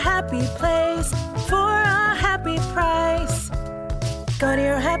your happy place for a happy price. Go to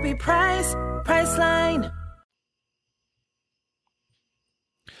your happy price, Priceline.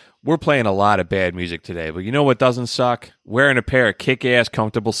 We're playing a lot of bad music today, but you know what doesn't suck? Wearing a pair of kick-ass,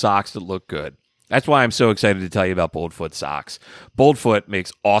 comfortable socks that look good. That's why I'm so excited to tell you about Boldfoot socks. Boldfoot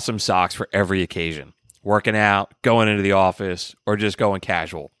makes awesome socks for every occasion. Working out, going into the office, or just going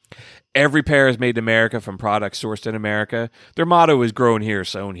casual. Every pair is made in America from products sourced in America. Their motto is grown here,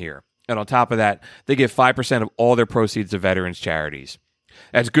 sewn here. And on top of that, they give 5% of all their proceeds to veterans charities.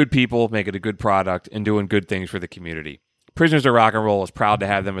 That's good people making a good product and doing good things for the community. Prisoners of Rock and Roll is proud to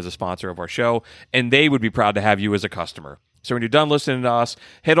have them as a sponsor of our show, and they would be proud to have you as a customer. So when you're done listening to us,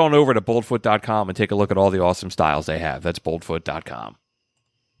 head on over to boldfoot.com and take a look at all the awesome styles they have. That's boldfoot.com.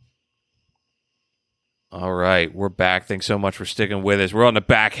 All right, we're back. Thanks so much for sticking with us. We're on the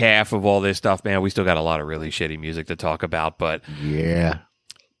back half of all this stuff, man. We still got a lot of really shitty music to talk about, but yeah,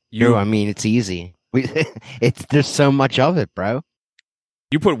 I mean, it's easy. There's so much of it, bro.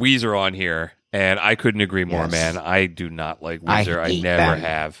 You put Weezer on here. And I couldn't agree more, man. I do not like Weezer. I never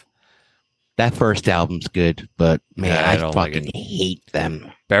have. That first album's good, but man, Yeah, I I don't like fucking hate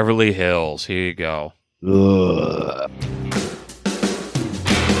them. Beverly Hills. Here you go. Ugh.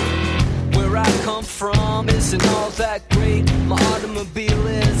 Where I come from isn't all that great. My automobile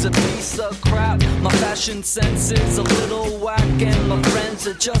is a piece of crap. My fashion sense is a little whack, and my friends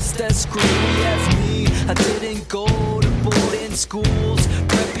are just as screwy as me. I didn't go to boarding schools.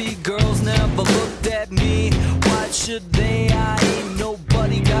 Preppy girls never looked at me. Why should they? I ain't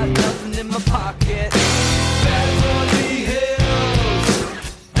nobody, got nothing in my pocket. Beverly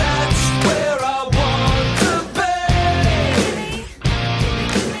Hills, that's where I want to be.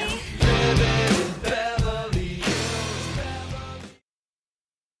 Living in Beverly Hills.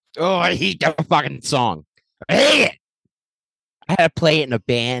 Oh, I hate that fucking song. I hate it. I had to play it in a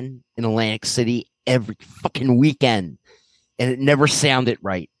band in Atlantic City every fucking weekend, and it never sounded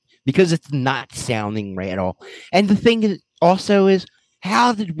right because it's not sounding right at all. And the thing is, also is,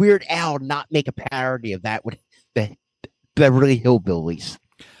 how did Weird Al not make a parody of that with the Beverly Hillbillies?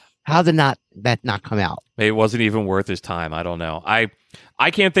 How did that not come out? It wasn't even worth his time. I don't know. I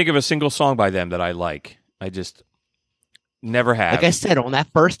can't think of a single song by them that I like. I just never have. Like I said, on that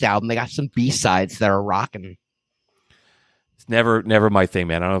first album, they got some B-sides that are rocking. It's never my thing,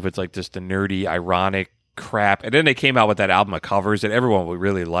 man. I don't know if it's like just the nerdy, ironic crap. And then they came out with that album of covers that everyone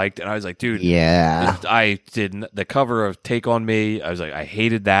really liked. And I was like, dude, yeah. I did the cover of Take On Me. I was like, I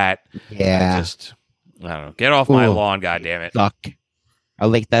hated that. Yeah. I don't know. Get off my lawn, goddammit. Suck. I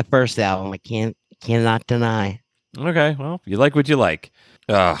like that first album. I cannot deny. Okay, well, you like what you like.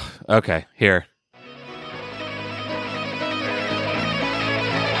 Okay, here.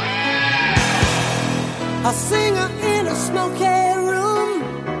 A singer in a smoky room,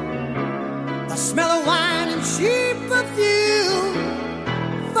 the smell of wine and cheap perfume.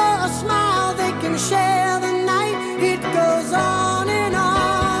 For a smile they can share the night. It goes on and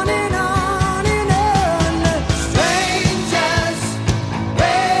on and on and on. Strangers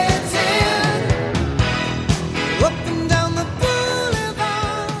waiting up and down the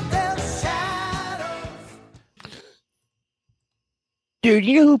boulevard, their shadows. Dude,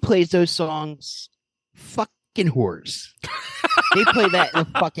 you know who plays those songs? Fucking whores. They play that in the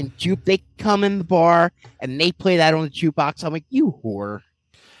fucking juke. They come in the bar and they play that on the jukebox. I'm like, you whore.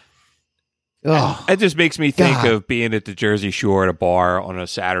 It just makes me think of being at the Jersey Shore at a bar on a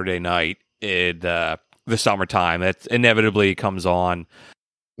Saturday night in the summertime. That inevitably comes on.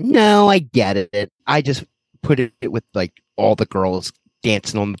 No, I get it. I just put it with like all the girls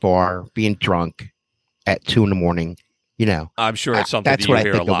dancing on the bar, being drunk at 2 a.m. You know, I'm sure it's something that's that you what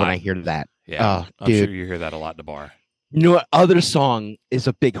hear I think a lot of when I hear that. Yeah, I'm dude. sure you hear that a lot in the bar. You know what other song is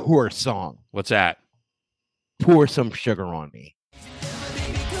a big horse song? What's that? Pour Some Sugar on Me.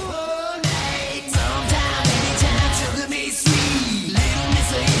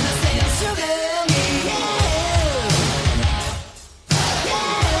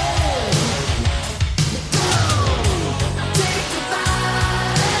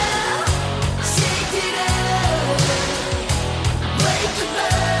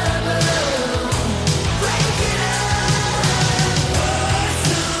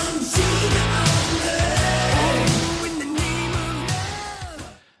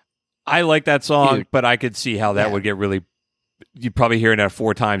 I like that song, Dude. but I could see how that would get really. You'd probably hearing that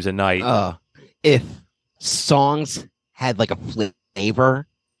 4 times a night. If songs had like a flavor,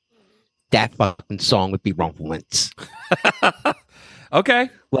 that fucking song would be Rumplements. Okay.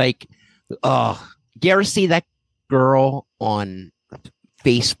 Like, you ever see that girl on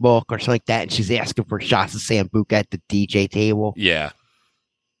Facebook or something like that, and she's asking for shots of Sambuca at the DJ table? Yeah.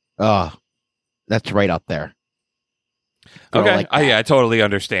 That's right up there. Girl Okay. like I totally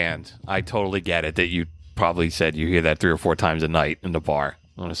understand. I totally get it that you probably said you hear that 3 or 4 times a night in the bar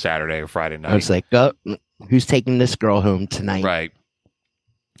on a Saturday or Friday night. I was like, who's taking this girl home tonight? Right.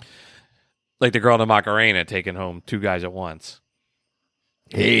 Like the girl in the Macarena taking home 2 guys at once.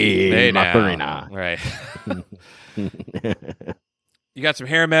 Hey, now. Macarena. Right. You got some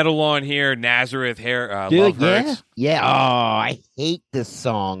hair metal on here. Nazareth hair. Dude, Love Hurts. Yeah. Oh, I hate this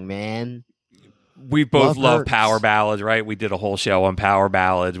song, man. We both love Hurts. power ballads, right? We did a whole show on power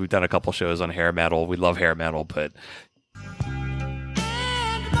ballads. We've done a couple shows on hair metal. We love hair metal, but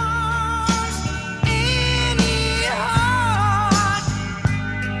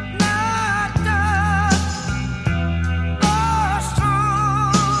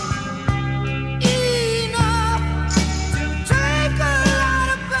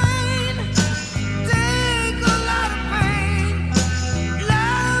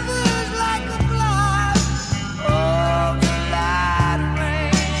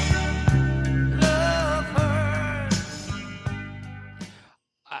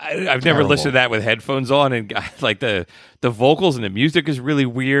I've never listened to that with headphones on, and like the vocals and the music is really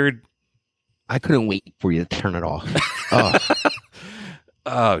weird. I couldn't wait for you to turn it off.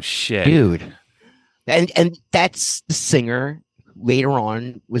 Oh shit, dude! And that's the singer. Later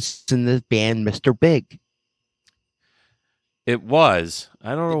on, was in the band Mr. Big. It was.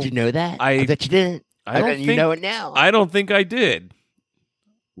 I don't know. Did you know that? I bet you didn't. You know it now. I don't think I did.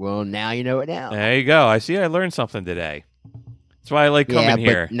 Well, now you know it now. There you go. I see. I learned something today. That's why I like coming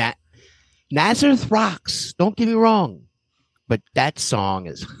here. Nazareth rocks. Don't get me wrong, but that song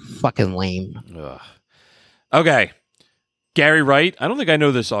is fucking lame. Ugh. Okay, Gary Wright. I don't think I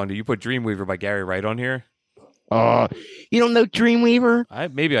know this song. Do you put Dreamweaver by Gary Wright on here? You don't know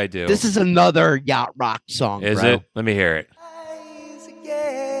Dreamweaver? Maybe I do. This is another yacht rock song. Is bro. it? Let me hear it.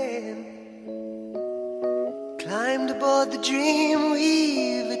 Climbed aboard the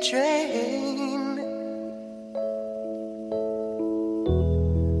Dreamweaver train.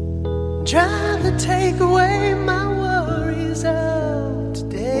 Trying to take away my worries of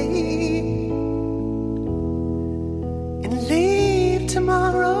today and leave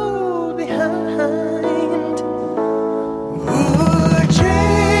tomorrow behind. Ooh,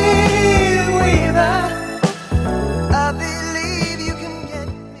 Dreamweaver, I believe you can get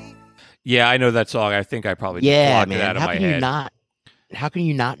me. Yeah, I know that song. I think I probably Yeah, blocked it out man. of my head. How can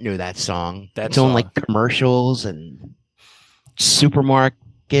you not know that song? That it's on song. like commercials and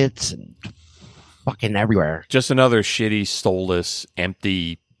supermarkets and fucking everywhere. Just another shitty, soulless,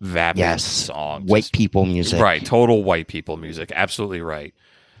 empty, vapid song. White people music. Right. Total white people music. Absolutely right.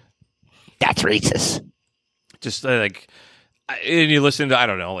 That's racist. Just and you listen to, I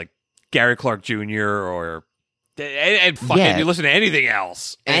don't know, like Gary Clark Jr. or and fucking you listen to anything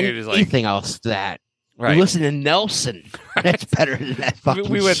else. And you're just like, Anything else that. Right. You listen to Nelson. That's better than that fucking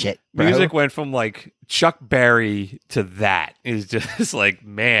shit, bro. Music went from like Chuck Berry to that. Is just like,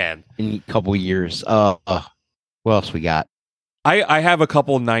 man. In a couple years. What else we got? I have a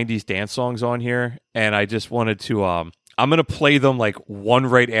couple 90s dance songs on here, and I just wanted to I'm gonna play them like one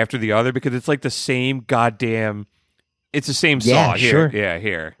right after the other because it's like the same goddamn it's the same song. Yeah, Here. sure. Yeah,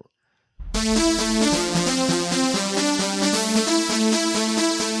 here.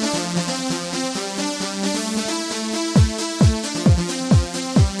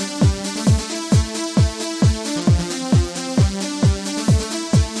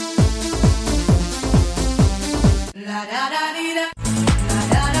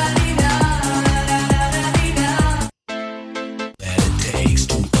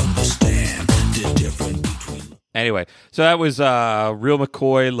 Anyway, so that was Real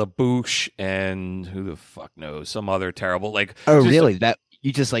McCoy, LaBouche, and who the fuck knows, some other terrible like. Oh, just, really? That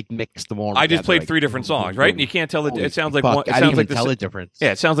you just like mixed them all. I just together, played like, 3 different songs, right? And you can't tell holy it sounds like fuck, one. It I sounds didn't like even tell the difference.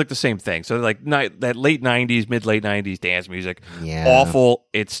 Yeah, it sounds like the same thing. So like that late '90s, mid late '90s dance music, Yeah. awful.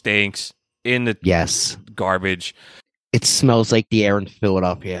 It stinks in the Yes. garbage. It smells like the air in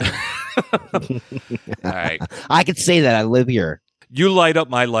Philadelphia. All right, I could say that I live here. You Light Up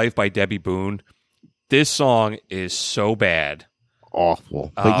My Life by Debbie Boone. This song is so bad.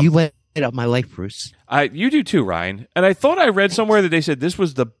 Awful. But you lit up my life, Bruce. You do too, Ryan. And I thought I read somewhere that they said this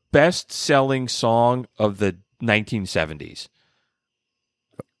was the best-selling song of the 1970s.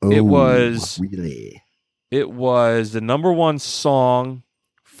 It was really. It was the number 1 song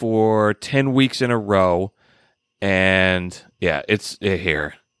for 10 weeks in a row, and yeah, it's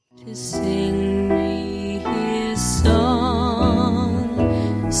here. To sing me his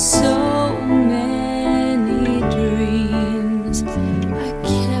song, so many dreams I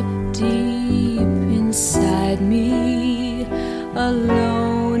kept deep inside me,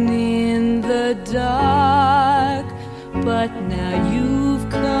 alone in the dark, but now you've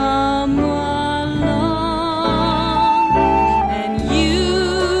come along, and you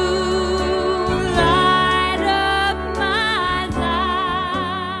light up my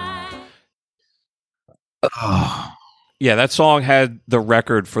life. Oh. Yeah, that song had the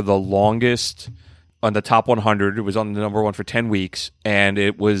record for the longest on the top 100. It was on the number 1 for 10 weeks, and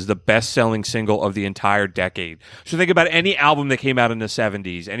it was the best-selling single of the entire decade. So think about any album that came out in the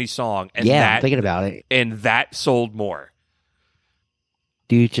 70s, any song, and Yeah, I'm thinking about it. And that sold more.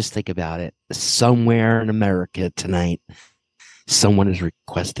 Dude, just think about it. Somewhere in America tonight, someone is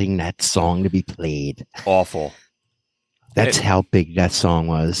requesting that song to be played. Awful. That's how big that song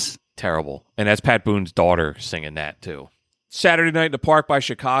was. Terrible. And that's Pat Boone's daughter singing that, too. Saturday Night in the Park by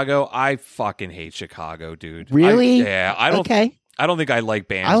Chicago. I fucking hate Chicago, dude. Really? I don't. Okay. I don't think I like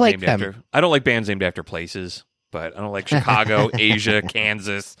bands I like named them. after. I don't like bands named after places, but I don't like Chicago, Asia,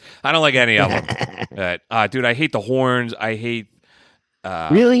 Kansas. I don't like any of them. Dude, I hate the horns. I hate.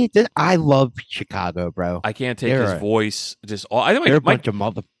 Really? I love Chicago, bro. I can't take They're his a- voice. Just all. I think They're a bunch of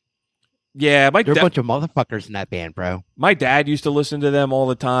mother. Yeah, They're a bunch of motherfuckers in that band, bro. My dad used to listen to them all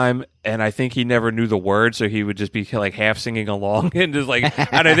the time, and I think he never knew the words, so he would just be like half singing along and just like,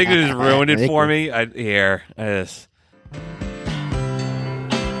 and I think it just ruined it for me.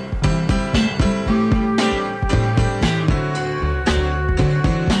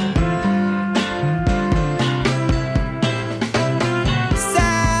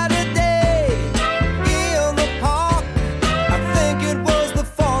 Saturday in the park, I think it was the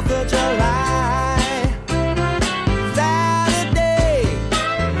 4th of July. Saturday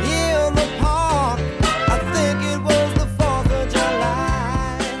in the park, I think it was the 4th of July.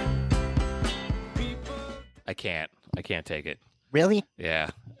 I can't take it. Really? Yeah,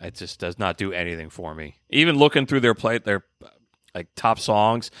 it just does not do anything for me. Even looking through their like top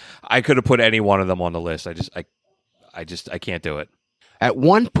songs, I could have put any one of them on the list. I can't do it. At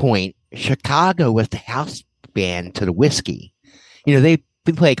one point, Chicago was the house band to the Whiskey. You know, they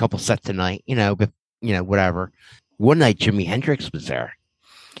play a couple sets a night, but whatever. One night Jimi Hendrix was there.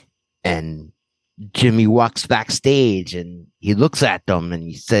 And Jimmy walks backstage and he looks at them and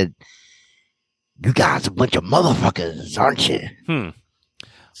he said, "You guys are a bunch of motherfuckers, aren't you?"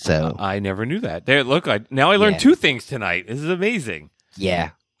 So I never knew that. Now I learned 2 things tonight. This is amazing. Yeah.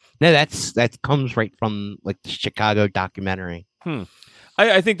 No, that comes right from like the Chicago documentary.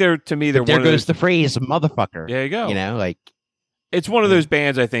 I think they're There one of goes those, the phrase "motherfucker." There you go. Like it's one of those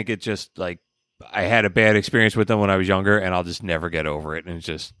bands. I think it just like I had a bad experience with them when I was younger, and I'll just never get over it. And it's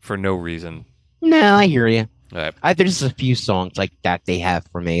just for no reason. No, I hear you. Right. There's a few songs like that they have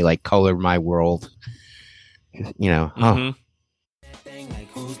for me, like "Color My World." Mm-hmm.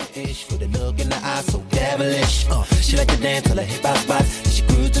 Who's the ish with the look in the eye so devilish? She like to dance till her hip hop spots. She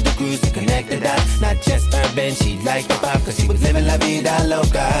cruise to the cruise and connect the dots. Not just urban, she liked the pop cause she was living la vida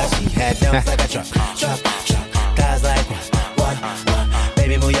loca. She had dumps like a truck. Guys like what?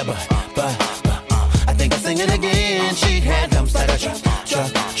 Baby move your butt. I think I'm singing again. She had dumps like a truck.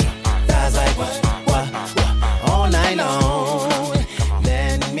 Guys like what? All night long.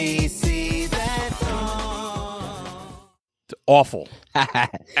 Let me see that song. Awful.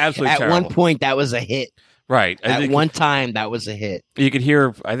 Absolutely At terrible. one point, that was a hit. Right. At one time, that was a hit. You could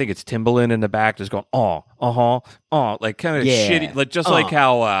hear, I think it's Timbaland in the back just going, like kind of Yeah. shitty, like just like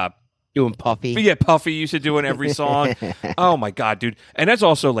how doing Puffy. Yeah, Puffy used to do in every song. Oh my god, dude! And that's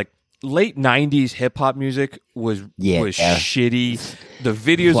also like late '90s hip hop music was shitty. The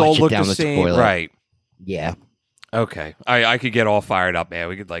videos Flush all it looked down the the same, toilet. right? Yeah. Okay, I could get all fired up, man.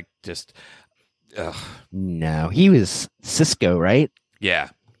 We could like just Ugh. No, he was Cisco, right? Yeah,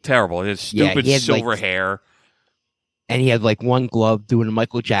 terrible. His Yeah, stupid he had, silver like- hair. And he had like one glove doing a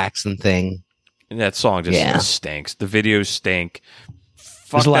Michael Jackson thing. And that song just stinks. The videos stink.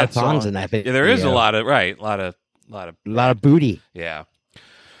 Fuck There's a lot that of songs song. in that video. Yeah, there is a lot of A lot of booty. Yeah.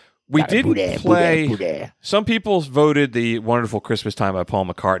 We Lot of didn't booty, play. booty. Some people voted the Wonderful Christmas Time by Paul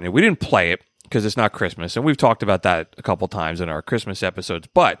McCartney. We didn't play it because it's not Christmas, and we've talked about that a couple times in our Christmas episodes.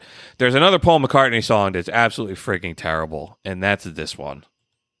 But there's another Paul McCartney song that's absolutely freaking terrible, and that's this one.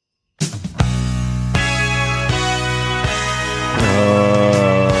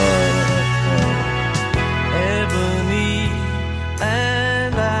 Ebony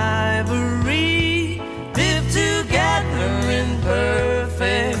and ivory live together in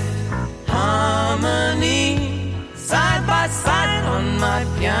perfect harmony, side by side on my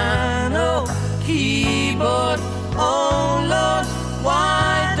piano keyboard. Oh Lord,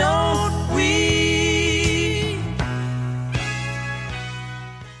 why don't we?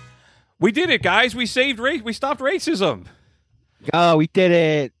 We did it, guys. We saved we stopped racism. Oh, we did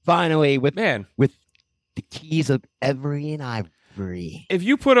it finally with Man, with the keys of Every and Ivory. if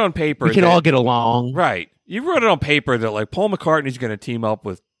you put on paper, We can that- all get along. right. You wrote it on paper that like Paul McCartney's going to team up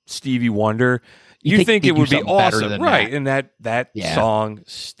with Stevie Wonder. You think they'd it do would be something better awesome, than right? that. And that Yeah. song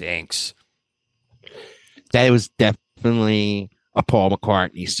stinks. That was definitely a Paul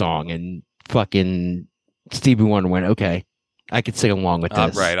McCartney song, and fucking Stevie Wonder went, okay, I could sing along with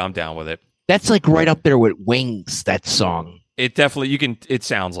this. Right, I'm down with it. That's like right up there with Wings, that song. It definitely it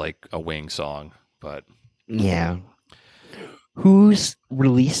sounds like a Wing song, but Yeah. Who's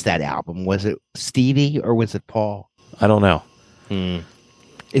released that album? Was it Stevie or was it Paul? I don't know.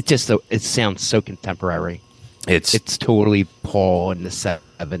 It just it sounds so contemporary. It's totally Paul in the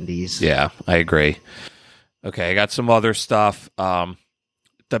 70s. Yeah, I agree. Okay, I got some other stuff. The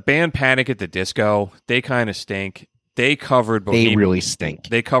band Panic at the Disco, they kind of stink. They covered They really stink.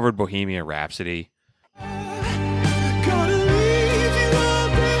 They covered Bohemian Rhapsody. Gonna leave you all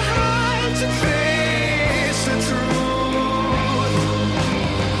behind to face the truth.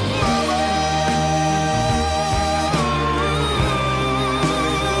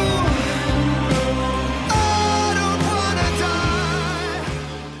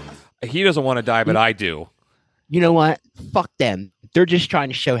 He doesn't want to die, but I do. You know what? Fuck them. They're just trying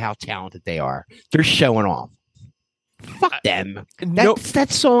to show how talented they are. They're showing off. Fuck them. That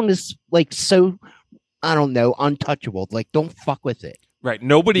song is like so, I don't know, untouchable. Like, don't fuck with it. Right.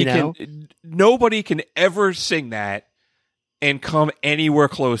 Nobody You know? nobody can ever sing that and come anywhere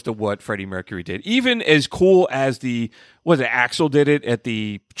close to what Freddie Mercury did. Even as cool as Axl did it at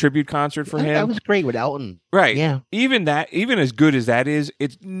the tribute concert for him. That was great with Elton. Right. Yeah. Even as good as that is,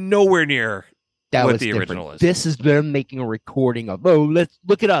 it's nowhere near That what was the different. original is. This is them making a recording of, let's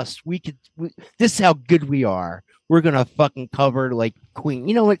look at us. This is how good we are. We're going to fucking cover like Queen.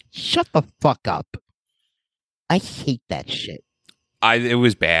 You know what? Shut the fuck up. I hate that shit. It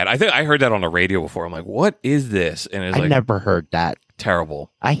was bad. I think I heard that on the radio before. I'm like, what is this? And it's I like never heard that.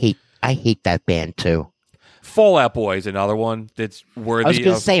 terrible. I hate that band too. Fallout Boy is another one that's worthy I was going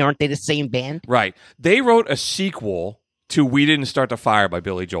to of- say, aren't they the same band? Right. They wrote a sequel to We Didn't Start the Fire by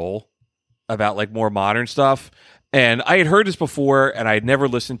Billy Joel about like more modern stuff. And I had heard this before and I had never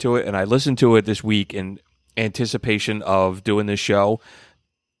listened to it. And I listened to it this week in anticipation of doing this show.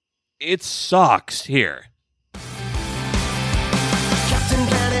 It sucks here. Captain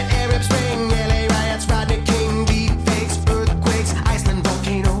Planet, Arab Spring, LA riots, Rodney King, deep fakes, earthquakes, Iceland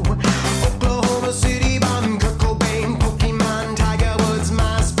volcano, Oklahoma City bomb, Kurt Cobain, Pokemon, Tiger Woods,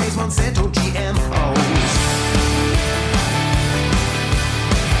 MySpace, Monsanto, GMOs.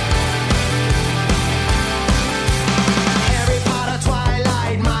 Harry Potter,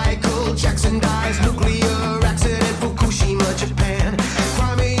 Twilight, Michael Jackson dies, nuclear accident, Fukushima, Japan,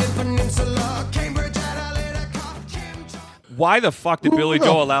 Crimean Peninsula, Cambridge, Why the fuck did Who Billy the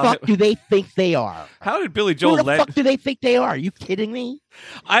Joel allow fuck him? do they think they are? How did Billy Joel Who the let? fuck do they think they are? Are you kidding me?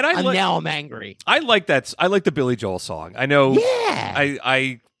 Now I'm angry. I like that. I like the Billy Joel song. I know. Yeah.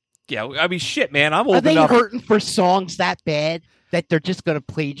 I mean, shit, man. I'm old Are they enough. hurting for songs that bad that they're just going to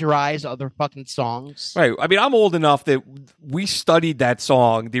plagiarize other fucking songs? Right. I mean, I'm old enough that we studied that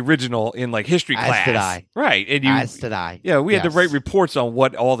song, the original, in like history As class. did I. Right. And As did I. Yeah, we had to Yes. write reports on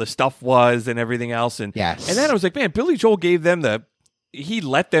what all the stuff was and everything else. And Yes. And then I was like, man, Billy Joel gave them he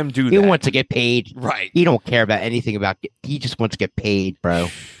let them do He that. wants to get paid. Right. He don't care about anything he just wants to get paid, bro.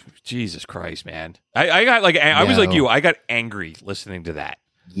 Jesus Christ, man. I got like, I was like No. you. I got angry listening to that.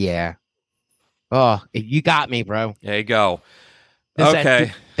 Yeah. Oh, you got me, bro. There you go. 'Cause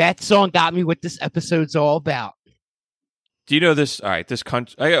Okay. That song got me what this episode's all about. Do you know this? All right, this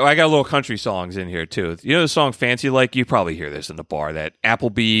country. I got a little country songs in here too. You know the song "Fancy Like"? You probably hear this in the bar. That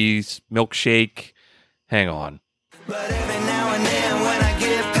Applebee's milkshake. Hang on. But every now and then when I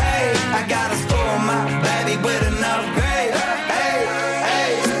get paid, I gotta spoil my baby with an upgrade.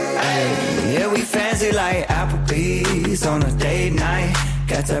 Hey, yeah, we fancy like Applebee's on a date night.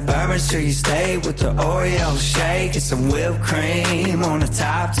 Got that Bourbon Street steak with the Oreo shake and some whipped cream on the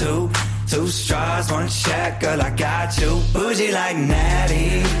top two. 2 straws, 1 check, girl, I got you. Bougie like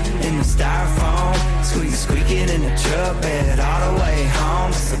Natty in the styrofoam. Squeaking in the truck bed all the way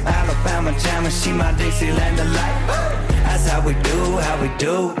home. Some Alabama jammer, she my Dixieland delight. That's how we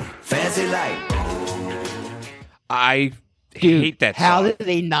do, fancy like. I hate that song. How did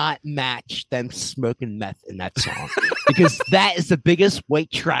they not match them smoking meth in that song? Because that is the biggest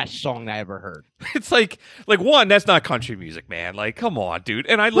white trash song I ever heard. It's like one, that's not country music, man. Like, come on, dude.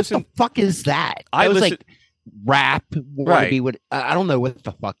 And I listen. What the fuck is that? I was listen, like rap. Right. I don't know what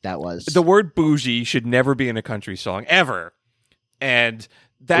the fuck that was. The word bougie should never be in a country song ever. And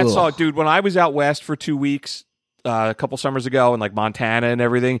that song, dude. When I was out west for 2 weeks. A couple summers ago in like Montana and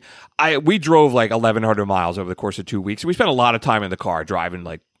everything, we drove like 1,100 miles over the course of 2 weeks. We spent a lot of time in the car driving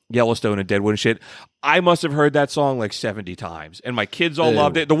like Yellowstone and Deadwood and shit. I must have heard that song like 70 times, and my kids all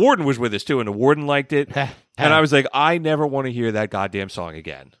loved it. The warden was with us too, and the warden liked it. And I was like, I never want to hear that goddamn song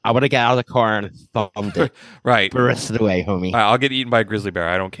again. I would have got out of the car and thumbed it. Right, the rest of the way, homie. I'll get eaten by a grizzly bear.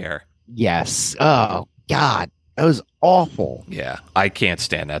 I don't care. Yes. Oh God. That was awful. Yeah, I can't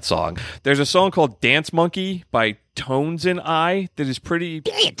stand that song. There's a song called Dance Monkey by Tones and I that is pretty...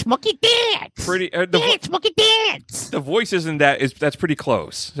 Dance, monkey, dance! Dance, monkey, dance! The voice isn't that's pretty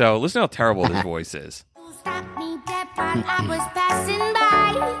close. So listen how terrible this voice is. Stop me dead while I was passing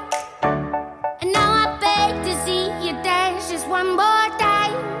by. And now I beg to see you dance just one more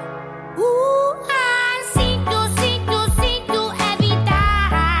time. Ooh, I see you every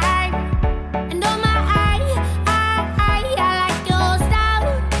time. And oh my, I like your style.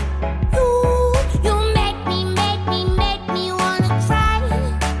 You make me wanna try.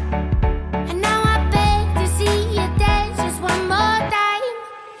 And now I beg to see you dance just one more time.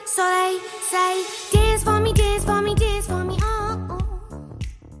 So they say, dance for me, dance for me, dance for me, oh.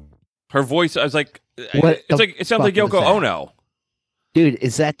 Her voice, I was like, What it's the like it sounds like fuck Yoko was that? Ono. Dude,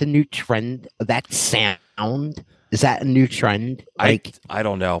 is that the new trend? That sound? Is that a new trend? Like, I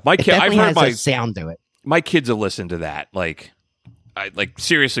don't know. My it kid, I've definitely heard has a sound to it. my kids have listened to that. Like, I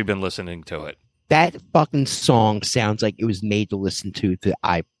seriously been listening to it. That fucking song sounds like it was made to listen to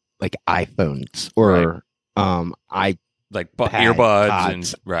iPhones or earbuds pods.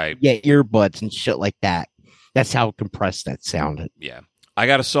 and right. Yeah, earbuds and shit like that. That's how compressed that sounded. Yeah. I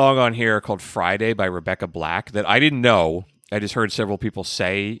got a song on here called Friday by Rebecca Black that I didn't know. I just heard several people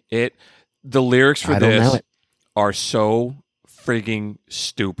say it. The lyrics for I don't know this it. are so frigging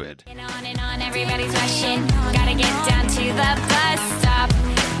stupid. On and on, everybody's rushing. Gotta get down to the bus stop.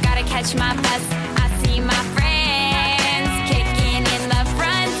 Gotta catch my bus. I see my friends kicking in the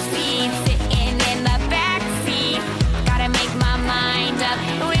front seat, sitting in the back seat. Gotta make my mind up.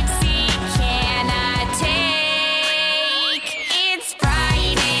 Which seat can I take? It's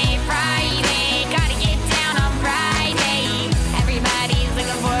Friday. Gotta get down on Friday. Everybody's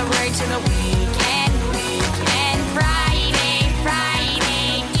looking forward to the weekend.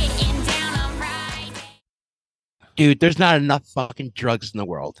 Friday, getting down on Friday. Dude, there's not enough fucking drugs in the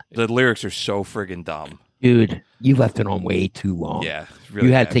world. The lyrics are so friggin' dumb. Dude, you left it on way too long. Yeah, really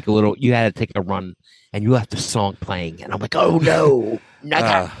you had bad. to take a run and you left the song playing. And I'm like, oh no,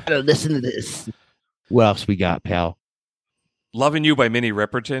 I gotta listen to this. What else we got, pal? Loving You by Minnie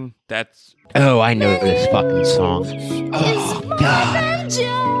Riperton. That's Oh, I know this fucking song. Oh, God.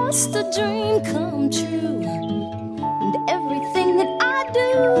 Just a dream come true. And everything that I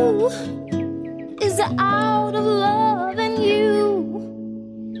do is out of love and you.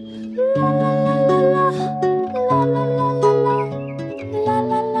 La la la la la la la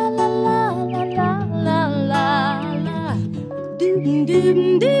la la la la la la. Doo doo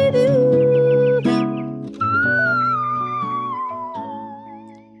doo doo.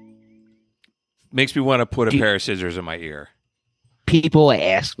 makes me want to put a pair of scissors in my ear. People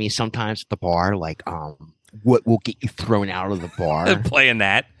ask me sometimes at the bar, like, what will get you thrown out of the bar? Playing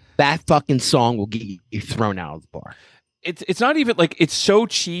that. That fucking song will get you thrown out of the bar. It's not even like it's so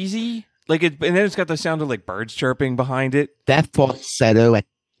cheesy. Like it, and then it's got the sound of like birds chirping behind it. That falsetto at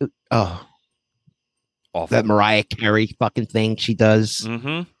Awful. that Mariah Carey fucking thing she does.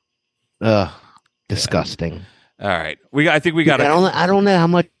 Mm-hmm. Disgusting. All right, I think we got. I don't know how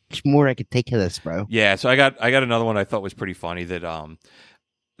much more I could take of this, bro. Yeah, so I got another one I thought was pretty funny. That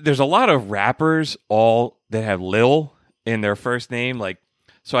there's a lot of rappers all that have Lil in their first name. Like,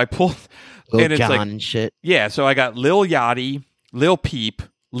 so I pulled Lil and it's Jon like, and shit. yeah. So I got Lil Yachty, Lil Peep,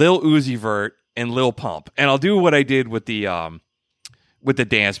 Lil Uzi Vert, and Lil Pump. And I'll do what I did with the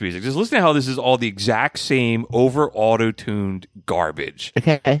dance music. Just listen to how this is all the exact same over auto-tuned garbage.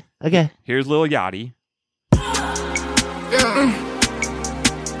 Okay. Here's Lil Yachty.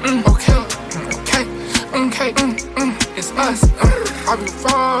 Okay, it's us. I be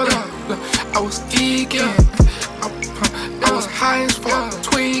falling. I was geeking. I was high as fuck,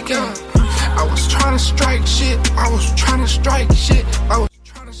 tweaking. I was trying to strike shit. I was trying to strike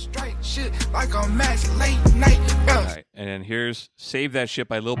shit like a match late night. All right, and then here's Save That Shit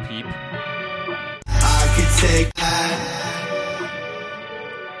by Lil Peep. I could take that.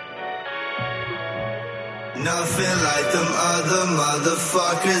 Nothing like them other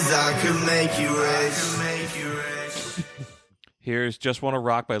motherfuckers. I could make you rich. Here's Just Wanna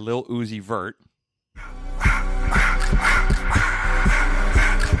Rock by Lil Uzi Vert.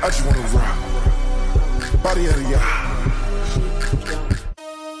 I just wanna rock. Body of the y'all.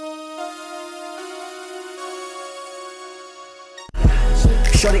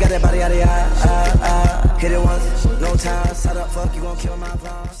 Shorty got that body out of the eye. Hit it once, no time. Side up, fuck, you gon' kill my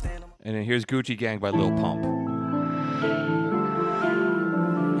vibe. And then here's Gucci Gang by Lil Pump.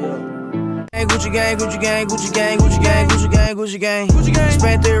 Gucci gang, Gucci gang, Gucci gang, Gucci gang, Gucci gang, Gucci gang, Gucci gang.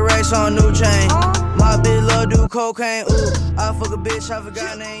 Spent 3 racks on new chain. My bitch love do cocaine. Ooh, I fuck a bitch, I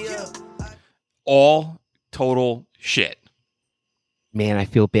forgot name. Yeah. All total shit. Man, I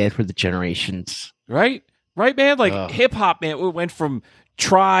feel bad for the generations. Right, man. Like hip hop, man. It went from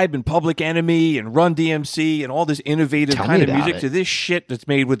Tribe and Public Enemy and Run DMC and all this innovative kind of music to this shit that's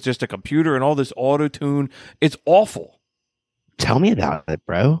made with just a computer and all this auto tune. It's awful. Tell me about it,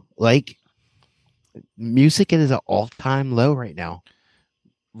 bro. Like, music is an all-time low right now.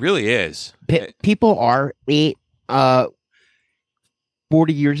 Really is. People are 40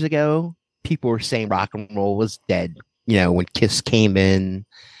 years ago, people were saying rock and roll was dead. You know, when Kiss came in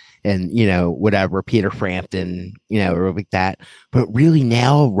and, you know, whatever, Peter Frampton, you know, or like that. But really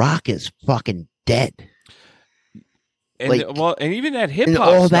now, rock is fucking dead. And like, and even that hip hop and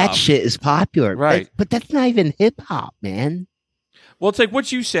all stuff, that shit is popular. Right. But that's not even hip hop, man. Well, it's like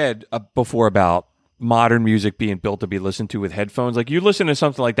what you said before about modern music being built to be listened to with headphones. Like, you listen to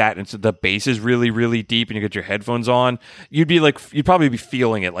something like that and the bass is really, really deep and you get your headphones on, you'd probably be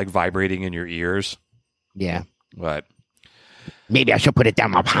feeling it like vibrating in your ears. Yeah. But maybe I should put it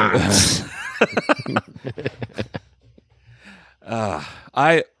down my pants.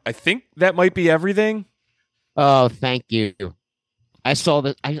 I think that might be everything. Oh, thank you. I saw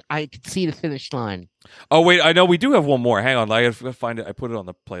that. I could see the finish line. Oh, wait. I know we do have one more. Hang on. I have to find it. I put it on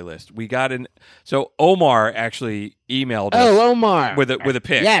the playlist. We got so Omar actually emailed us. Oh, Omar. With a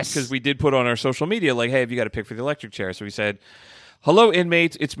pick. Yes. Because we did put on our social media, like, hey, have you got a pick for the electric chair? So we said, hello,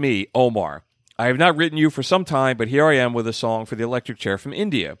 inmates. It's me, Omar. I have not written you for some time, but here I am with a song for the electric chair from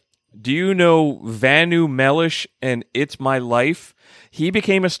India. Do you know Vanu Melish and It's My Life? He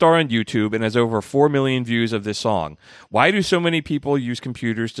became a star on YouTube and has over 4 million views of this song. Why do so many people use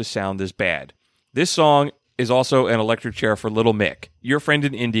computers to sound this bad? This song is also an electric chair for Little Mick, your friend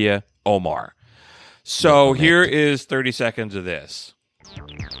in India, Omar. So here is 30 seconds of this.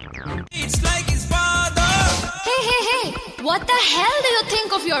 It's like his father. Hey, what the hell do you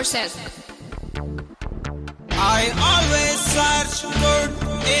think of yourself? I always search good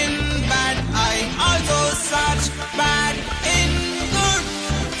in bad. I also search bad in good.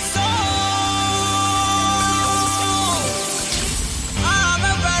 So I'm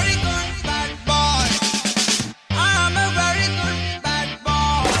a very good bad boy. I'm a very good bad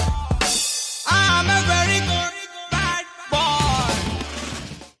boy. I'm a very good bad boy.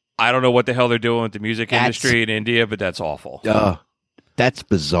 I don't know what the hell they're doing with the music industry in India, but that's awful. That's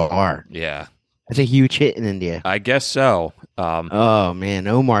bizarre. Yeah. It's a huge hit in India. I guess so. Oh man,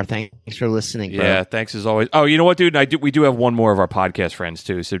 Omar, thanks for listening, bro. Yeah, thanks as always. Oh, you know what, dude? We do have one more of our podcast friends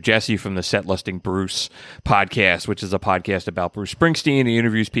too. So Jesse from the Set Listing Bruce podcast, which is a podcast about Bruce Springsteen. He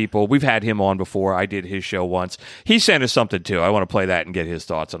interviews people. We've had him on before. I did his show once. He sent us something too. I want to play that and get his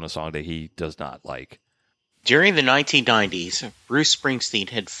thoughts on a song that he does not like. During the 1990s, Bruce Springsteen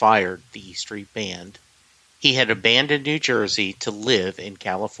had fired the E Street Band. He had abandoned New Jersey to live in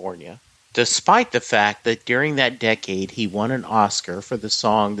California. Despite the fact that during that decade he won an Oscar for the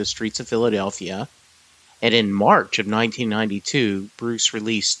song The Streets of Philadelphia, and in March of 1992, Bruce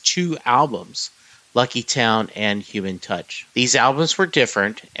released 2 albums, Lucky Town and Human Touch. These albums were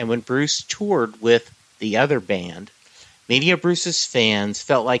different, and when Bruce toured with the other band, many of Bruce's fans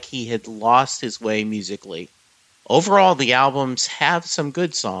felt like he had lost his way musically. Overall, the albums have some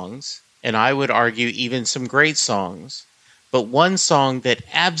good songs, and I would argue even some great songs. But one song that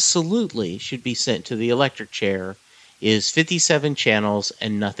absolutely should be sent to the electric chair is 57 Channels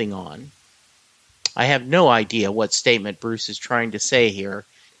and Nothing On. I have no idea what statement Bruce is trying to say here,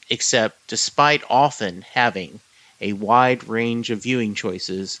 except despite often having a wide range of viewing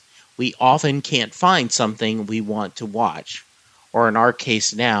choices, we often can't find something we want to watch, or in our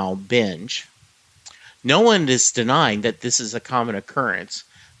case now, binge. No one is denying that this is a common occurrence,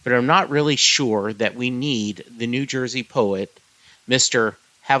 but I'm not really sure that we need the New Jersey poet, Mr.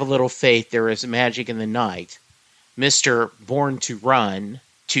 Have a Little Faith, There Is Magic in the Night, Mr. Born to Run,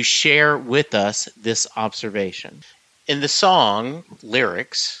 to share with us this observation. In the song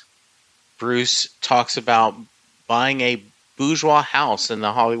lyrics, Bruce talks about buying a bourgeois house in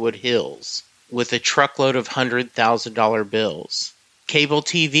the Hollywood Hills with a truckload of $100,000 bills. Cable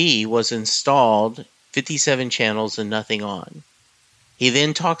TV was installed, 57 channels and nothing on. He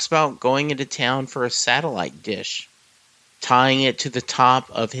then talks about going into town for a satellite dish, tying it to the top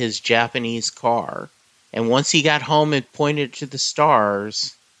of his Japanese car. And once he got home and pointed to the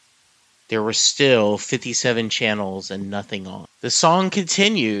stars, there were still 57 channels and nothing on. The song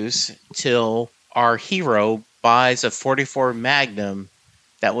continues till our hero buys a 44 Magnum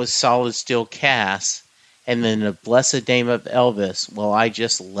that was solid steel cast, and then the blessed name of Elvis, well, I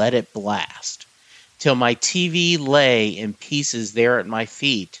just let it blast, till my TV lay in pieces there at my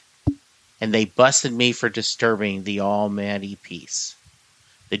feet, and they busted me for disturbing the almighty peace.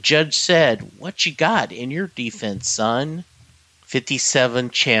 The judge said, "What you got in your defense, son?" 57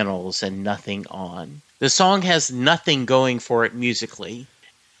 channels and nothing on. The song has nothing going for it musically,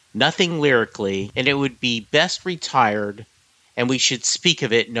 nothing lyrically, and it would be best retired, and we should speak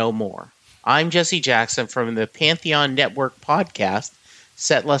of it no more. I'm Jesse Jackson from the Pantheon Network podcast,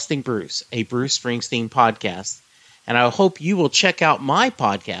 Set Lusting Bruce, a Bruce Springsteen podcast, and I hope you will check out my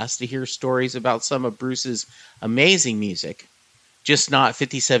podcast to hear stories about some of Bruce's amazing music, just not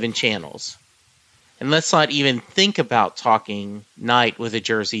 57 channels. And let's not even think about talking Night with a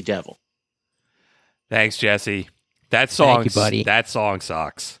Jersey Devil. Thanks, Jesse. That song, Thank you, buddy. That song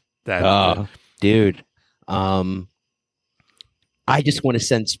sucks. That Dude. I just want to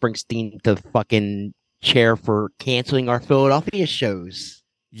send Springsteen to the fucking chair for canceling our Philadelphia shows.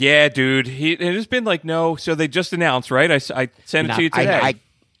 Yeah, dude. It has been like, no. So they just announced, right? I sent it to you today.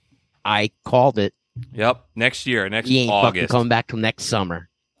 I called it. Yep. Next year, next He ain't fucking August. coming back till next summer.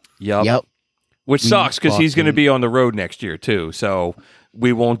 Yep. Which sucks because he's going to be on the road next year too. So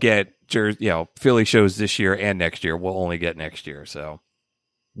we won't get Philly shows this year and next year. We'll only get next year. So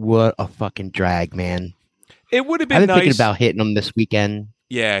what a fucking drag, man. It would have been I've been nice. thinking about hitting him this weekend.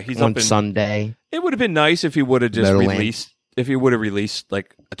 Yeah, he's on up in Sunday. It would have been nice if he would have just Meadowlands. released. If he would have released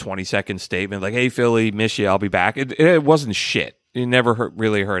like a 20-second statement, like, "Hey Philly, miss you. I'll be back." It wasn't shit. He never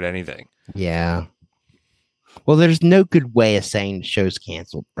really heard anything. Yeah. Well, there's no good way of saying the show's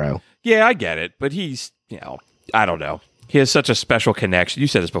canceled, bro. Yeah, I get it, but he's, I don't know. He has such a special connection. You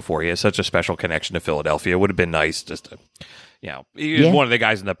said this before. He has such a special connection to Philadelphia. It would have been nice just to, he was one of the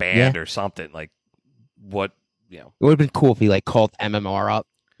guys in the band or something. Like, what, It would have been cool if he called MMR up.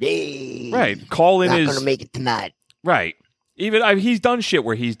 Yay! Right. Call in Not his. gonna make it tonight. Right. Even he's done shit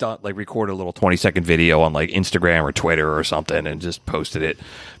where he's done record a little 20-second video on Instagram or Twitter or something and just posted it.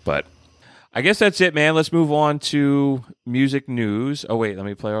 But I guess that's it, man. Let's move on to music news. Oh, wait, let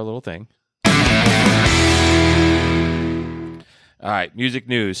me play our little thing. All right, music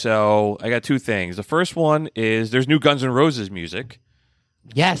news. So I got two things. The first one is there's new Guns N' Roses music.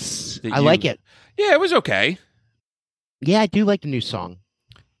 Yes, I like it. Yeah, it was okay. Yeah, I do like the new song.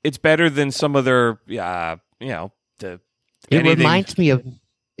 It's better than some of their, It reminds me of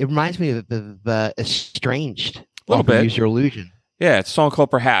Estranged. A little bit. Use Your Illusion. Yeah, it's a song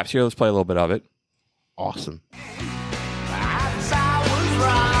called Perhaps. Here, let's play a little bit of it. Awesome.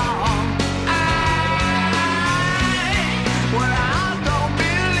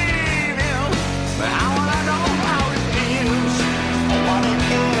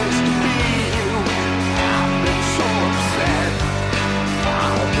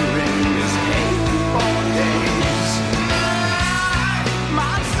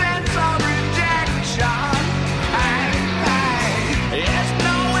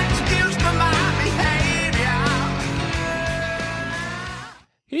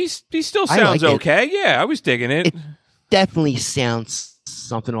 He still sounds okay. Yeah, I was digging it. It definitely sounds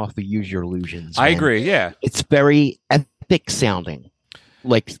something off the Use Your Illusions. I man. agree, yeah. It's very epic sounding,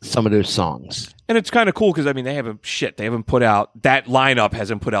 like some of those songs. And it's kind of cool because, they haven't put out, that lineup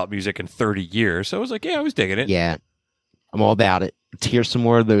hasn't put out music in 30 years. So I was like, yeah, I was digging it. Yeah, I'm all about it. Let's hear some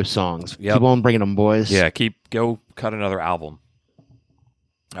more of those songs. Yep. Keep on bringing them, boys. Yeah, go cut another album.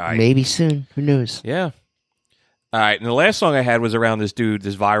 All right. Maybe soon. Who knows? Yeah. All right, and the last song I had was around this dude,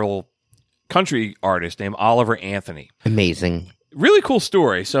 this viral country artist named Oliver Anthony. Amazing. Really cool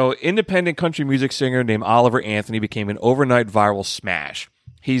story. So, independent country music singer named Oliver Anthony became an overnight viral smash.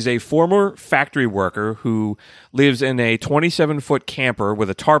 He's a former factory worker who lives in a 27-foot camper with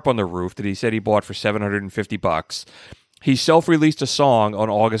a tarp on the roof that he said he bought for $750. He self-released a song on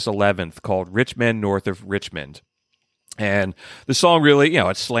August 11th called Rich Men North of Richmond. And the song really,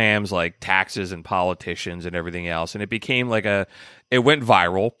 it slams like taxes and politicians and everything else. And it became it went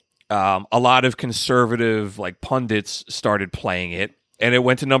viral. A lot of conservative pundits started playing it, and it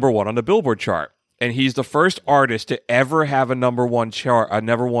went to number 1 on the Billboard chart. And he's the first artist to ever have a number 1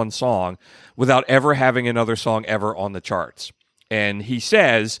 song without ever having another song ever on the charts. And he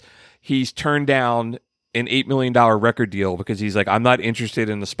says he's turned down an $8 million record deal because he's like, I'm not interested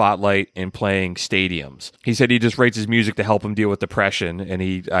in the spotlight and playing stadiums. He said he just writes his music to help him deal with depression.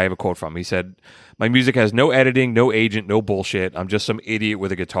 And I have a quote from him. He said, my music has no editing, no agent, no bullshit. I'm just some idiot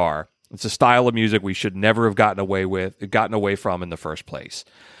with a guitar. It's a style of music we should never have gotten away from in the first place.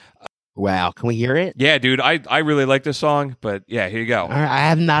 Wow. Can we hear it? Yeah, dude. I really like this song, but yeah, here you go. I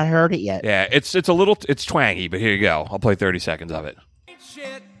have not heard it yet. Yeah, it's it's twangy, but here you go. I'll play 30 seconds of it.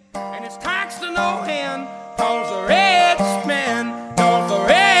 Shit, and it's tax to no end, cause the rich men, cause the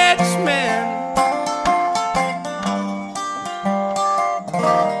rich men.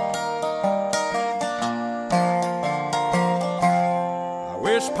 I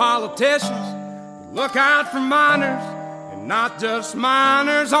wish politicians would look out for minors, and not just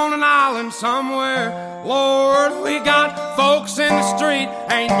minors on an island somewhere. Lord, we got folks in the street,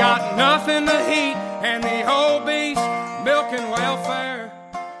 ain't got nothing to eat, and the obese milking welfare.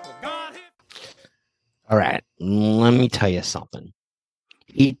 All right, let me tell you something.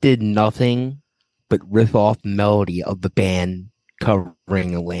 He did nothing but riff off melody of the band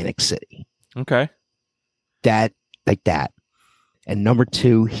covering Atlantic City. Okay. That. And number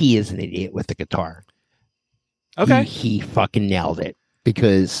 2, he is an idiot with the guitar. Okay. He fucking nailed it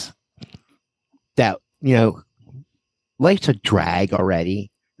because that, life's a drag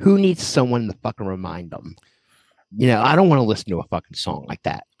already. Who needs someone to fucking remind them? I don't want to listen to a fucking song like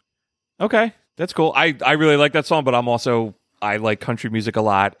that. Okay. That's cool. I really like that song, but I like country music a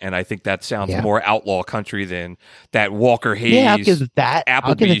lot, and I think that sounds more outlaw country than that Walker Hayes, I'll give it that.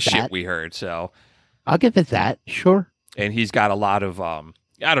 Applebee's shit we heard. So I'll give it that. Sure. And he's got a lot of I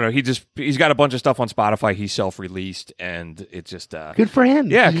don't know. He's got a bunch of stuff on Spotify. He self-released, and it's just good for him.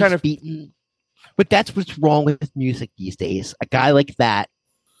 Yeah, he's kind of beaten. But that's what's wrong with music these days. A guy like that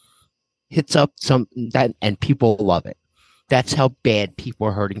hits up that, and people love it. That's how bad people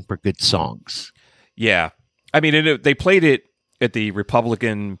are hurting for good songs. Yeah. I mean, they played it at the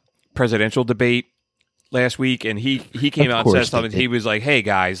Republican presidential debate last week, and he came out and said something. He was like, hey,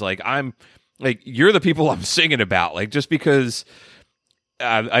 guys, you're the people I'm singing about. Just because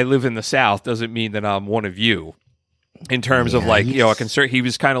I live in the South doesn't mean that I'm one of you. In terms of a concern, he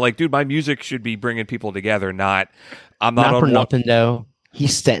was kind of like, dude, my music should be bringing people together, I'm not for nothing, though.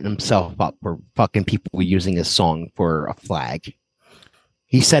 He's setting himself up for fucking people using his song for a flag.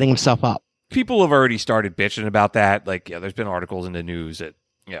 He's setting himself up. People have already started bitching about that. There's been articles in the news that,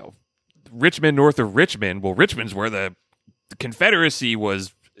 Richmond north of Richmond. Well, Richmond's where the Confederacy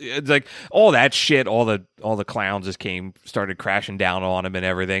was. It's like all that shit. All the clowns just started crashing down on him and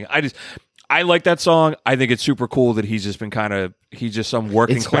everything. I like that song. I think it's super cool that he's just some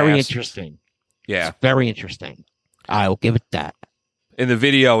working class. It's very interesting. Yeah, it's very interesting. I'll give it that. And the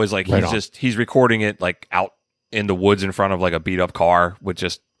video is he's recording it out in the woods in front of a beat up car with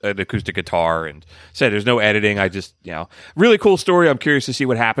just an acoustic guitar, and said there's no editing. I just, really cool story. I'm curious to see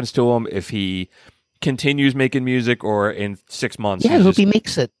what happens to him if he continues making music or in 6 months. Yeah, I hope he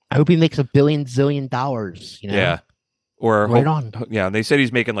makes it. I hope he makes $1 zillion. Yeah. Or right on. Yeah, and they said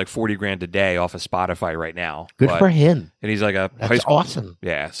he's making $40,000 a day off of Spotify right now. Good for him. And he's that's awesome.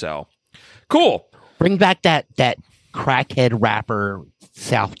 Yeah, so cool. Bring back that crackhead rapper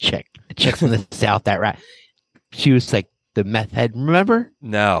South chick. The chick from the South that rap. She was like the meth head. Remember?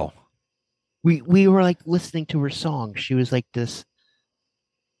 No. We were listening to her song. She was like this.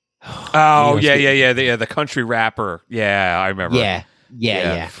 Oh yeah. The country rapper. Yeah, I remember.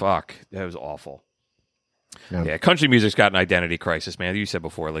 Yeah. Fuck, that was awful. No. Yeah, country music's got an identity crisis, man. You said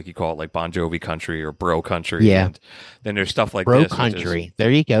before, you call it Bon Jovi country or bro country. Yeah. And then there's stuff like bro this. Country.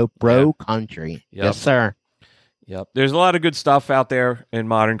 There you go, bro country. Yep. Yes, sir. Yep. There's a lot of good stuff out there in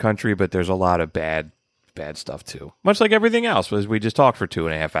modern country, but there's a lot of bad stuff too. Much like everything else, as we just talked for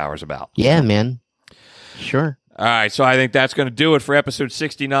 2.5 hours about. Yeah, man. Sure. All right, so I think that's going to do it for episode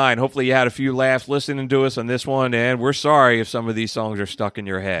 69. Hopefully you had a few laughs listening to us on this one, and we're sorry if some of these songs are stuck in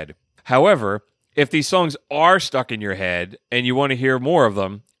your head. However, if these songs are stuck in your head and you want to hear more of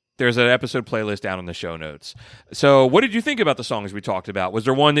them, there's an episode playlist down in the show notes. So what did you think about the songs we talked about? Was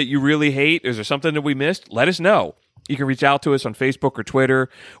there one that you really hate? Is there something that we missed? Let us know. You can reach out to us on Facebook or Twitter,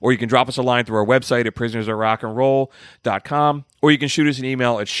 or you can drop us a line through our website at prisonersofrockandroll.com, or you can shoot us an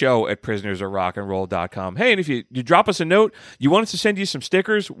email at show@prisonersofrockandroll.com. Hey, and if you drop us a note, you want us to send you some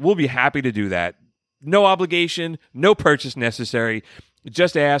stickers, we'll be happy to do that. No obligation, no purchase necessary.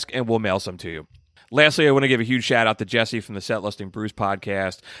 Just ask and we'll mail some to you. Lastly, I want to give a huge shout out to Jesse from the Set Listing Brews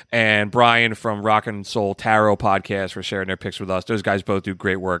podcast and Brian from Rock and Soul Tarot podcast for sharing their picks with us. Those guys both do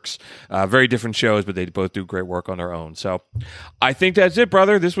great works. Very different shows, but they both do great work on their own. So I think that's it,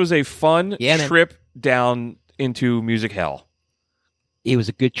 brother. This was a fun trip down into music hell. It was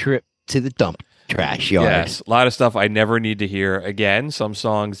a good trip to the dump trash yard. Yes, a lot of stuff I never need to hear again. Some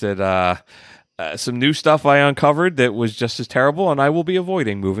songs that, some new stuff I uncovered that was just as terrible, and I will be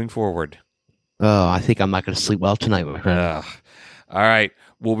avoiding moving forward. Oh, I think I'm not going to sleep well tonight. All right.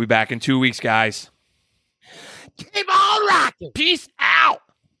 We'll be back in 2 weeks, guys. Keep on rocking. Peace out.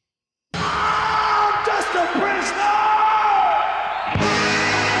 I'm just a prisoner.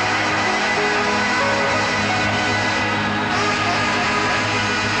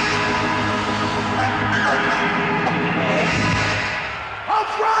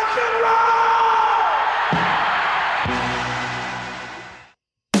 Of rock and roll.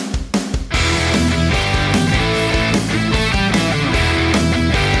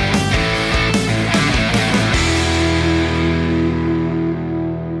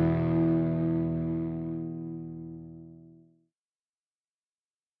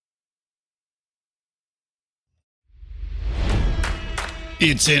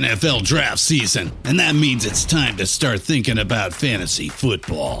 It's NFL draft season, and that means it's time to start thinking about fantasy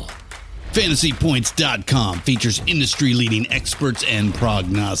football. FantasyPoints.com features industry-leading experts and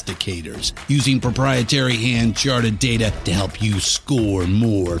prognosticators using proprietary hand-charted data to help you score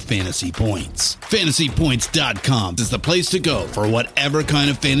more fantasy points. FantasyPoints.com is the place to go for whatever kind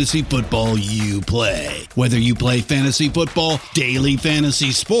of fantasy football you play. Whether you play fantasy football, daily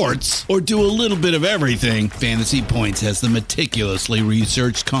fantasy sports, or do a little bit of everything, Fantasy Points has the meticulously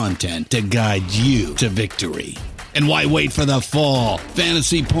researched content to guide you to victory. And why wait for the fall?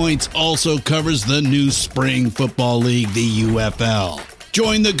 Fantasy Points also covers the new spring football league, the UFL.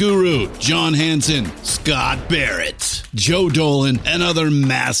 Join the guru, John Hansen, Scott Barrett, Joe Dolan, and other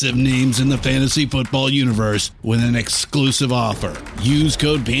massive names in the fantasy football universe with an exclusive offer. Use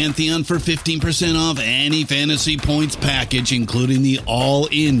code Pantheon for 15% off any Fantasy Points package, including the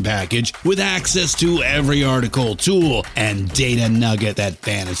all-in package, with access to every article, tool, and data nugget that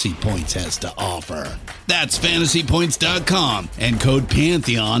Fantasy Points has to offer. That's FantasyPoints.com and code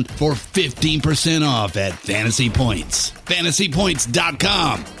Pantheon for 15% off at Fantasy Points.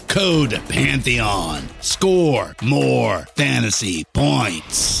 FantasyPoints.com, code Pantheon. Score more fantasy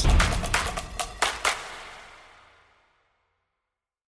points.